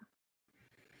mat.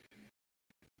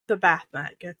 The bath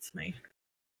mat gets me.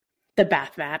 The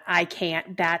bath mat. I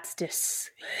can't. That's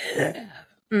cannot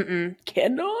do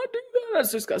that.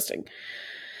 That's disgusting.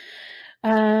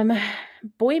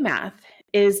 Boy Math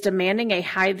is demanding a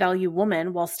high-value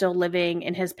woman while still living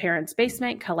in his parents'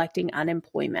 basement, collecting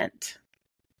unemployment.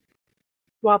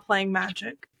 While playing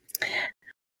Magic.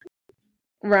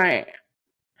 Right.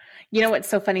 You know what's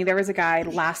so funny? There was a guy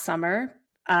last summer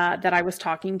that I was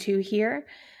talking to here,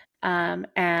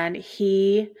 and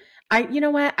you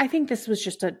know what? I think this was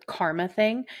just a karma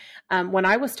thing. When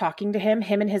I was talking to him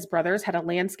and his brothers had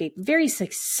a very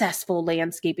successful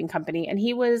landscaping company, and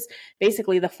he was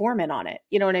basically the foreman on it.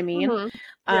 You know what I mean? Mm-hmm.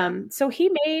 Yeah. So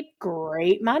he made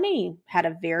great money, had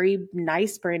a very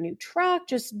nice brand new truck,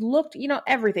 just looked,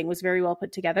 everything was very well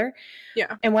put together.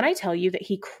 Yeah. And when I tell you that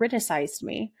he criticized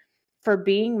me for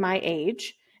being my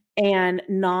age and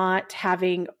not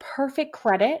having perfect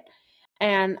credit,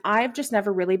 and I've just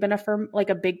never really been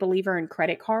a big believer in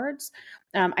credit cards.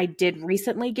 I did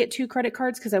recently get 2 credit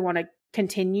cards because I want to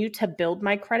continue to build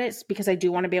my credits because I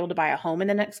do want to be able to buy a home in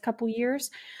the next couple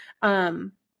years.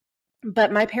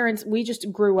 But my parents, we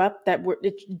just grew up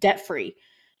it's debt free.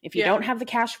 If you don't have the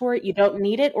cash for it, you don't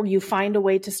need it, or you find a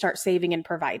way to start saving and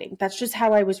providing. That's just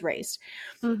how I was raised.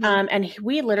 Mm-hmm. And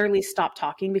we literally stopped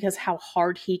talking because how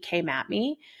hard he came at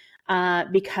me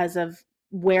because of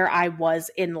where I was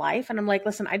in life. And I'm like,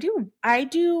 listen, I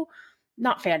do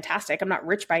not fantastic. I'm not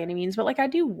rich by any means, but like I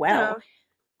do well. Yeah.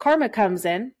 Karma comes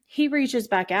in. He reaches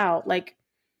back out like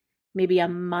maybe a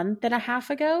month and a half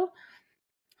ago.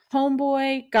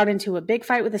 Homeboy got into a big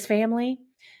fight with his family.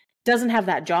 Doesn't have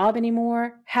that job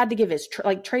anymore. Had to give his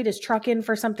trade his truck in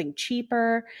for something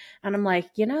cheaper. And I'm like,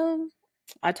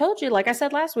 I told you, like I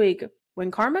said last week, when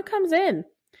karma comes in,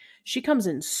 she comes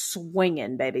in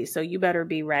swinging, baby. So you better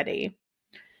be ready.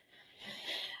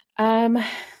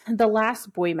 The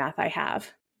last Boy Math I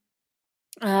have.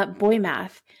 Boy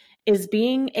Math is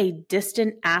being a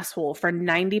distant asshole for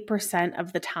 90%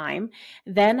 of the time,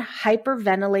 then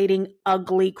hyperventilating,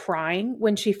 ugly crying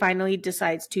when she finally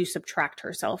decides to subtract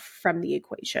herself from the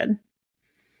equation.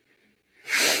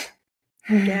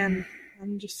 Again,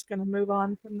 I'm just going to move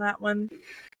on from that one.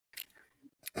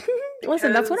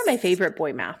 Listen, that's one of my favorite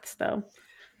Boy Maths, though.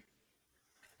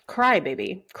 Cry,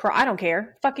 baby. Cry. I don't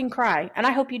care. Fucking cry. And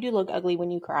I hope you do look ugly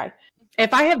when you cry.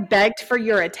 If I have begged for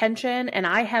your attention and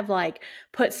I have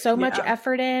put so much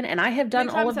effort in and I have done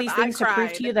all of these things to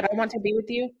prove to you that I want to be with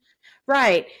you.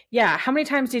 Right. Yeah. How many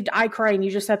times did I cry and you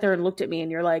just sat there and looked at me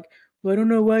and you're like, well, I don't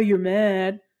know why you're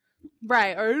mad.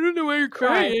 Right. Or I don't know why you're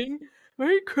crying. Why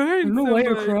are you crying? I don't know why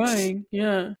you're crying.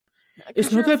 Yeah.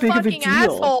 It's not that big of a deal.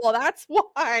 Asshole. That's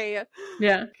why.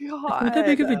 Yeah. God. It's not that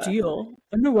big of a deal.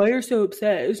 I don't know why you're so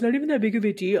upset. It's not even that big of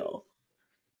a deal.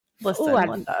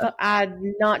 Listen, I'd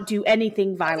not do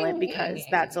anything violent because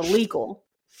that's illegal.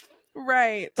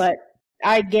 Right. But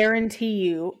I guarantee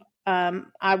you,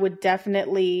 I would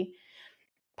definitely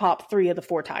pop 3 of the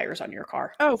 4 tires on your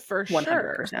car. Oh, for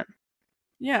 100%. Sure.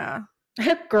 Yeah.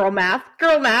 Girl math.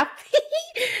 Girl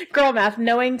math,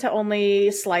 knowing to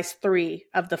only slice 3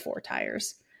 of the 4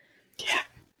 tires. Yeah.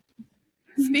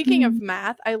 Speaking of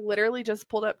math, I literally just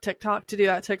pulled up TikTok to do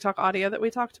that TikTok audio that we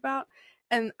talked about,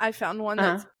 and I found one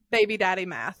that's baby daddy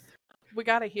math. We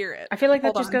got to hear it. I feel like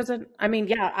that just goes in. I mean,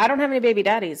 yeah, I don't have any baby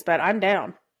daddies, but I'm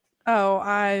down. Oh,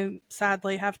 I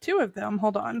sadly have 2 of them.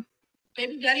 Hold on.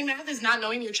 Baby daddy math is not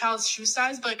knowing your child's shoe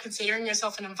size, but considering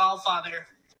yourself an involved father.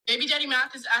 Baby daddy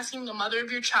math is asking the mother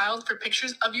of your child for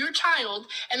pictures of your child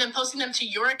and then posting them to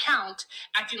your account,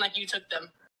 acting like you took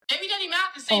them. Baby daddy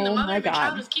math is saying the mother of your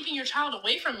child is keeping your child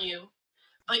away from you,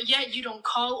 but yet you don't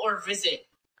call or visit.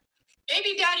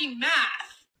 Baby daddy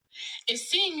math is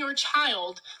seeing your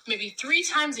child maybe 3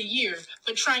 times a year,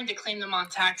 but trying to claim them on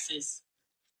taxes.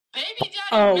 Baby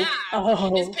daddy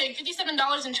math is paying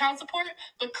 $57 in child support,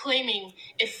 but claiming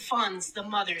it funds the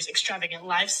mother's extravagant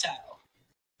lifestyle.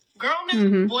 Girl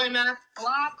math, boy math,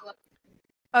 blah,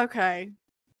 blah. Okay.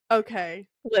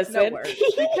 Listen. No words,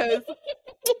 because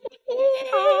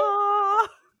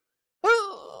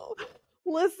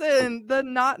listen, the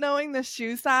not knowing the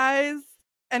shoe size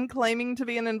and claiming to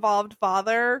be an involved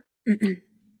father. We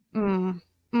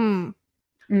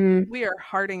are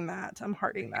hearting that. I'm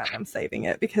hearting that. I'm saving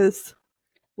it because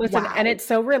listen, and it's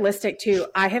so realistic too.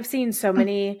 I have seen so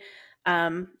many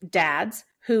dads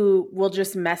who will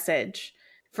just message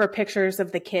for pictures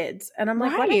of the kids. And I'm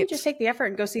like, why don't you just take the effort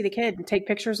and go see the kid and take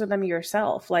pictures of them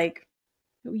yourself? Like,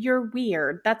 you're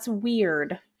weird. That's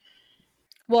weird.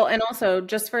 Well, and also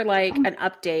just for like an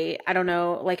update, I don't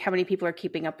know like how many people are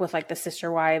keeping up with like the Sister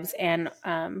Wives and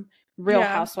Real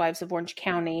Housewives of Orange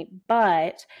County,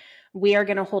 but we are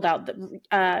going to hold out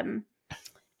the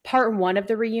part 1 of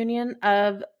the reunion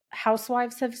of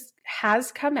Housewives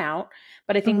has come out,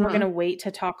 but I think we're going to wait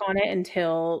to talk on it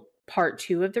until part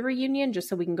 2 of the reunion, just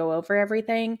so we can go over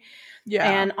everything. Yeah.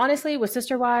 And honestly, with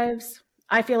Sister Wives,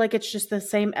 I feel like it's just the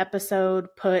same episode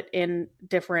put in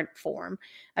different form.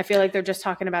 I feel like they're just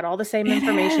talking about all the same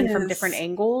information from different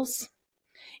angles.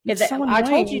 I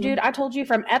told you, dude. I told you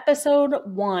from episode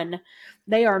 1,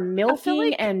 they are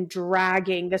milking and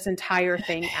dragging this entire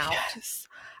thing out.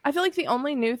 I feel like the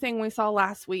only new thing we saw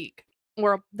last week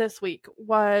or this week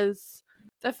was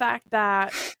the fact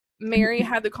that Mary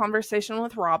had the conversation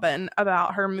with Robin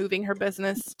about her moving her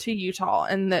business to Utah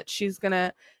and that she's going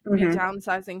to be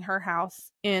downsizing her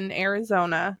house in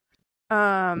Arizona,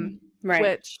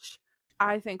 which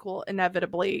I think will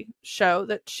inevitably show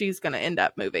that she's going to end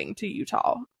up moving to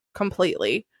Utah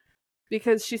completely,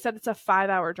 because she said it's a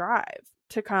 5-hour drive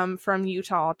to come from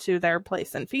Utah to their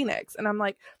place in Phoenix. And I'm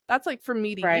like, that's like from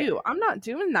me to you. I'm not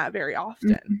doing that very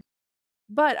often.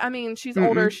 But I mean, she's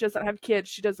older. She doesn't have kids.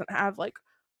 She doesn't have like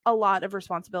a lot of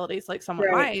responsibilities like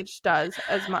someone my age does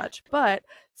as much, but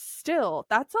still,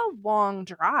 that's a long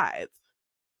drive.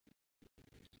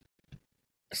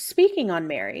 Speaking on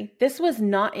Mary, this was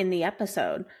not in the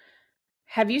episode.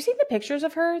 Have you seen the pictures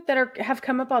of her that have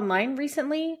come up online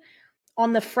recently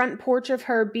on the front porch of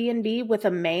her B&B with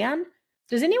a man?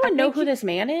 Does anyone know who this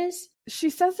man is? She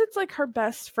says it's like her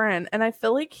best friend, and I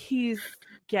feel like he's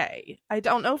gay. I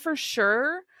don't know for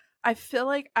sure. I feel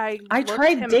like I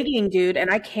tried digging, dude, and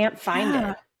I can't find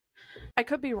it. I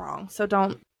could be wrong, so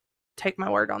don't take my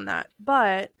word on that.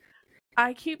 But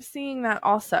I keep seeing that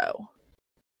also.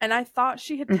 And I thought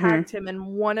she had tagged him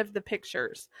in one of the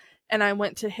pictures. And I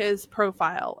went to his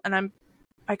profile, and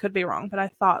I could be wrong, but I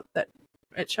thought that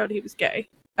it showed he was gay.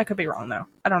 I could be wrong, though.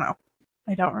 I don't know.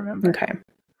 I don't remember. Okay.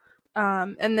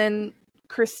 And then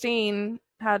Christine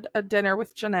had a dinner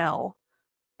with Janelle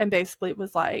and basically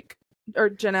was like, or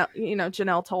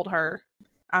Janelle told her,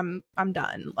 I'm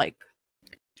done. Like,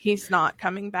 he's not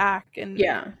coming back and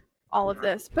all of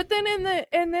this. But then in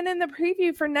the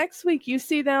preview for next week, you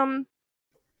see them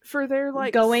for their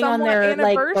like going on their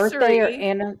like birthday or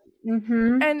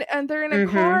and they're in a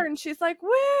car, and she's like,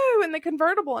 woo, in the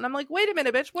convertible. And I'm like, wait a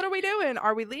minute, bitch, what are we doing?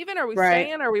 Are we leaving? Are we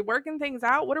staying? Are we working things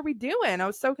out? What are we doing? I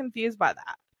was so confused by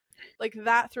that. Like,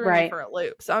 that threw me for a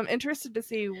loop. So I'm interested to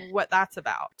see what that's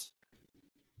about.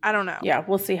 I don't know. Yeah,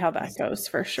 we'll see how that goes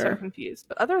for sure. So confused.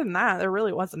 But other than that, there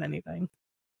really wasn't anything.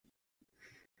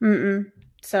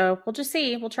 So we'll just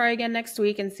see. We'll try again next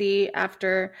week and see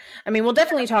after. I mean, we'll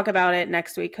definitely talk about it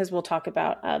next week because we'll talk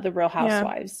about the Real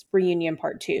Housewives reunion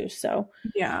part 2. So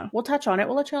we'll touch on it.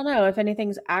 We'll let y'all know if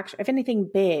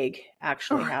anything big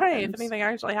actually happens. If anything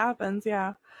actually happens,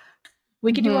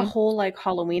 we could do a whole like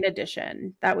Halloween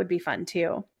edition. That would be fun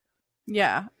too.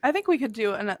 Yeah, I think we could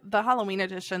do the Halloween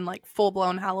edition, like full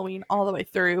blown Halloween all the way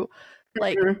through.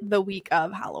 Like the week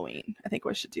of Halloween. I think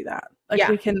we should do that. Like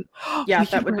we can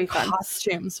that would be fun.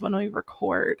 Costumes when we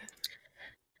record.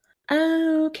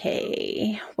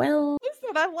 Okay. Well,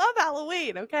 listen, I love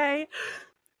Halloween, okay?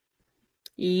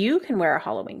 You can wear a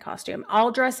Halloween costume.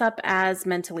 I'll dress up as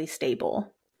Mentally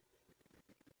Stable.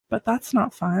 But that's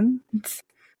not fun.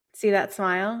 See that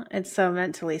smile? It's so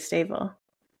mentally stable.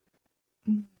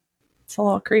 It's a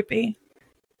little creepy.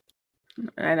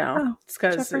 I know. Oh, it's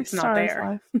because Jeffree it's not Star is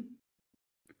there. live.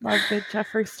 Love good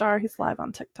Jeffree Star. He's live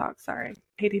on TikTok. Sorry.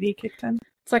 ADD kicked in.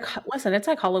 It's like, listen, it's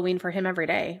like Halloween for him every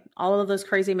day. All of those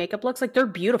crazy makeup looks, like, they're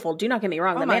beautiful. Do not get me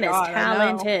wrong. The man is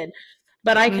talented.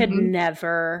 But I could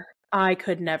never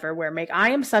wear makeup. I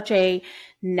am such a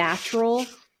natural,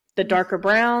 the darker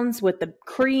browns with the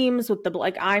creams, with the,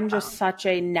 like, I'm just such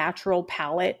a natural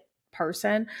palette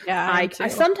person. Yeah. I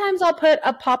sometimes I'll put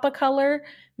a pop of color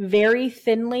very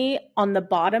thinly on the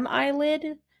bottom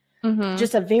eyelid.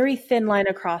 Just a very thin line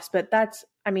across, but that's,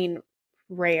 I mean,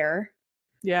 rare.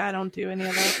 Yeah, I don't do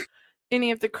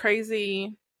any of the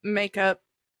crazy makeup,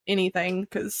 anything,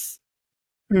 because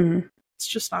it's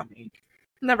just not me.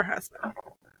 Never has been.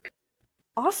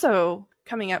 Also,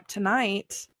 coming up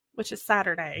tonight, which is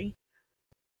Saturday,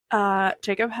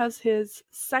 Jacob has his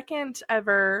second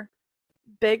ever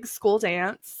big school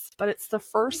dance, but it's the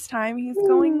first time he's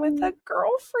going with a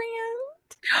girlfriend.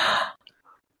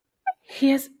 He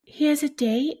has a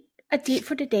date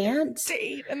for the dance.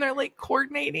 And they're like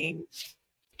coordinating.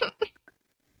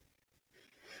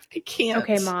 I can't.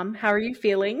 Okay, Mom, how are you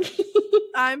feeling?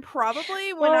 I'm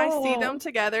probably when I see them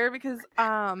together, because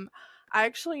I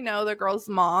actually know the girl's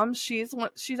mom. She's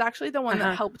actually the one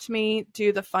that helped me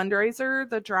do the fundraiser,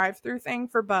 the drive-through thing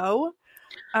for Bo.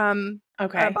 About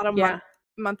a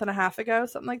month and a half ago,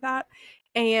 something like that.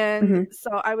 And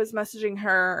so I was messaging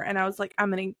her and I was like, I'm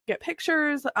gonna get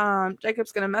pictures.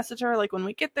 Jacob's gonna message her like when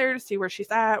we get there to see where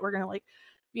she's at. We're gonna like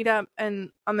meet up,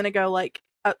 and I'm gonna go like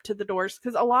up to the doors,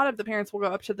 because a lot of the parents will go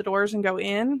up to the doors and go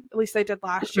in. At least they did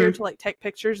last year, to like take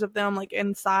pictures of them like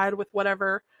inside with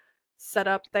whatever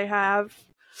setup they have.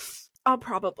 I'll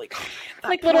probably call it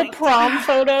like little prom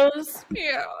photos.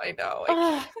 Yeah, I know.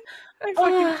 I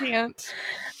fucking can't.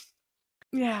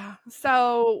 Yeah.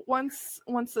 So once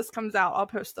this comes out, I'll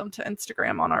post them to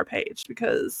Instagram on our page,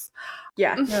 because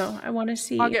I want to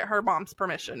see. I'll get her mom's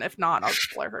permission. If not, I'll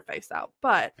just blur her face out.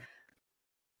 But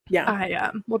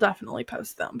I will definitely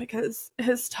post them, because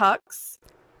his tux.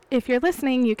 If you're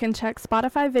listening, you can check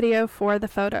Spotify video for the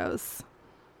photos.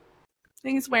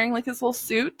 He's wearing like his little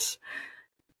suit.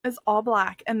 Is all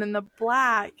black, and then the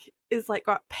black is like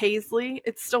got paisley.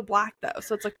 It's still black though,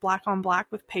 so it's like black on black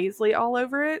with paisley all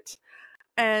over it.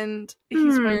 And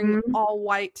he's wearing all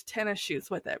white tennis shoes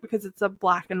with it, because it's a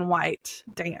black and white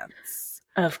dance.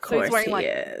 Of course, so he's wearing,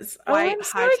 is. White I'm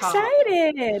so high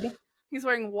excited. Top. He's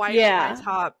wearing white high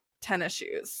top tennis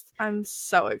shoes. I'm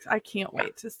so excited. I can't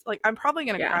wait to I'm probably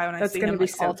gonna cry when I see him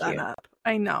like, all done up.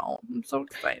 I know. I'm so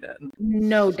excited.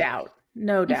 No doubt.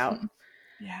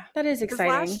 Yeah, that is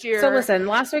exciting. Last year, so listen,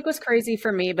 last week was crazy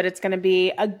for me, but it's going to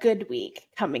be a good week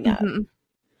coming up.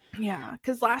 Yeah,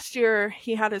 because last year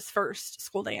he had his first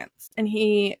school dance, and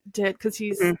he did, because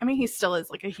he's, I mean, he still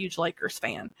is like a huge Lakers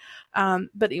fan,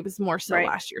 but he was more so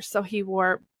last year. So he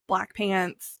wore black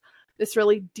pants, this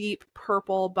really deep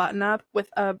purple button up with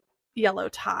a yellow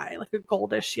tie, like a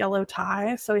goldish yellow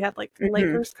tie. So he had like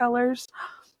Lakers colors.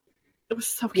 It was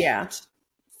so cute. Yeah. So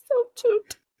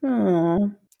cute.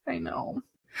 Aww. I know.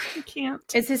 I can't.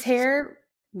 Is his hair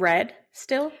red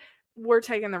still? We're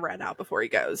taking the red out before he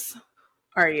goes.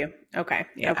 Are you? Okay.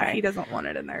 Yeah, okay. He doesn't want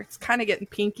it in there. It's kind of getting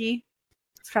pinky.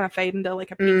 It's kind of fading to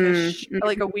like a pinkish,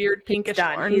 like a weird pinkish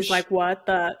orange. He's like, what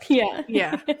the? Yeah.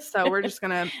 Yeah. So we're just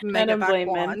going to make it back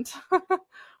blonde.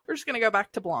 We're just going to go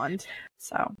back to blonde.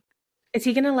 So. Is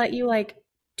he going to let you like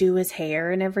do his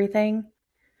hair and everything?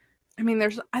 I mean,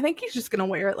 I think he's just going to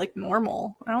wear it like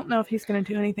normal. I don't know if he's going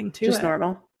to do anything to it. Just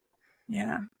normal.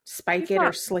 Yeah. Spike it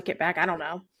or slick it back. I don't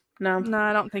know. No,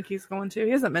 I don't think he's going to.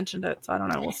 He hasn't mentioned it, so I don't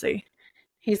know. We'll see.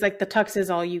 He's like, the tux is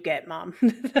all you get, Mom.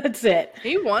 That's it.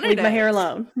 He wanted Leave my hair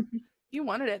alone. He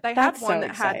wanted it. They had one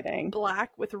that had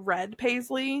black with red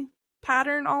paisley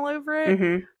pattern all over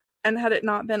it. And had it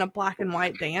not been a black and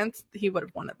white dance, he would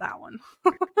have wanted that one.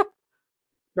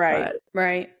 Right.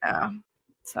 Yeah.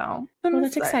 So. Well,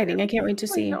 that's exciting. I can't wait to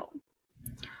see.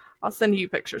 I'll send you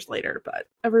pictures later, but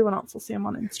everyone else will see them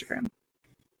on Instagram.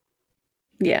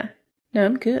 Yeah. No,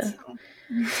 I'm good. So,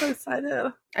 I'm so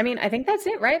excited. I mean, I think that's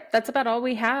it, right? That's about all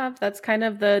we have. That's kind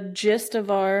of the gist of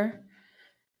our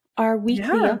weekly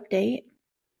update.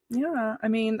 Yeah. I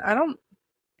mean, I don't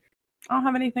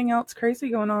have anything else crazy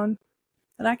going on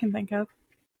that I can think of.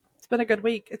 It's been a good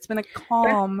week. It's been a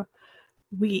calm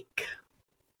week.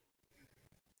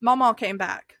 Mama came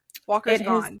back. Walker's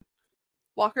gone.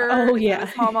 Walker Oh, yeah.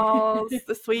 his mama's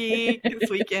this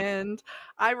weekend.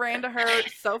 I ran to her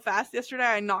so fast yesterday.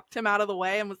 I knocked him out of the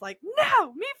way and was like,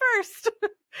 no, me first.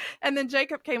 And then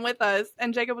Jacob came with us,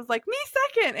 and Jacob was like, me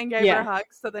second, and gave her a hug.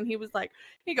 So then he was like,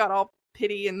 he got all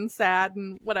pity and sad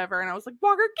and whatever. And I was like,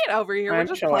 Walker, get over here. We're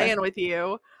just playing with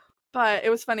you. But it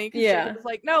was funny because Jacob was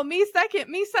like, no, me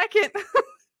second.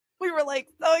 We were like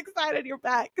so excited you're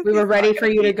back. We were ready for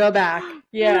you to go back.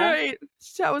 Yeah. Right.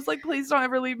 So I was like, please don't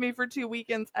ever leave me for 2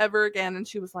 weekends ever again. And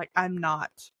she was like, I'm not.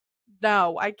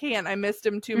 No, I can't. I missed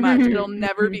him too much. It'll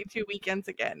never be 2 weekends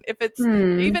again. If it's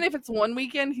even if it's 1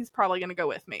 weekend, he's probably going to go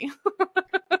with me.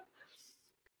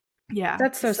 Yeah.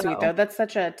 That's so sweet though. That's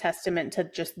such a testament to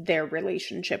just their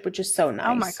relationship, which is so nice.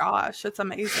 Oh my gosh, it's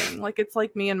amazing. Like it's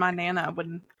like me and my Nana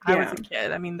when I was a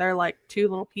kid. I mean, they're like 2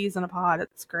 little peas in a pod.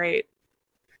 It's great.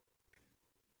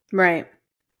 Right.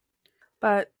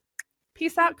 But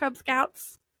peace out, Cub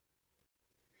Scouts.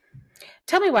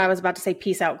 Tell me why I was about to say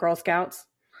peace out, Girl Scouts.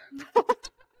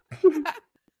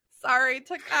 Sorry,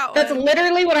 took that That's one.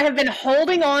 literally what I have been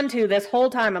holding on to this whole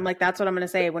time. I'm like, that's what I'm going to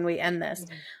say when we end this.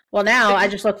 Well, now I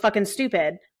just look fucking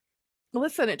stupid.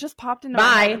 Listen, it just popped into my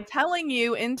head. I'm telling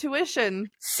you,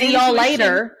 intuition. See y'all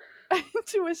later.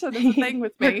 Intuition is a thing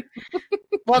with me.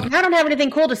 Well, I don't have anything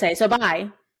cool to say, so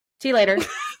bye. See you later.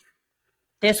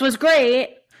 This was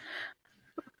great.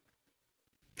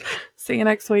 See you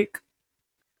next week.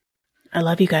 I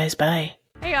love you guys. Bye.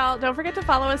 Hey y'all, don't forget to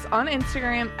follow us on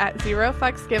Instagram at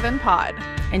 @0fucksgivenpod.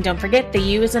 And don't forget the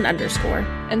U is an underscore.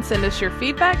 And send us your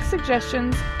feedback,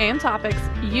 suggestions, and topics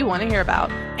you want to hear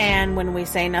about. And when we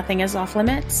say nothing is off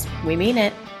limits, we mean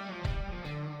it.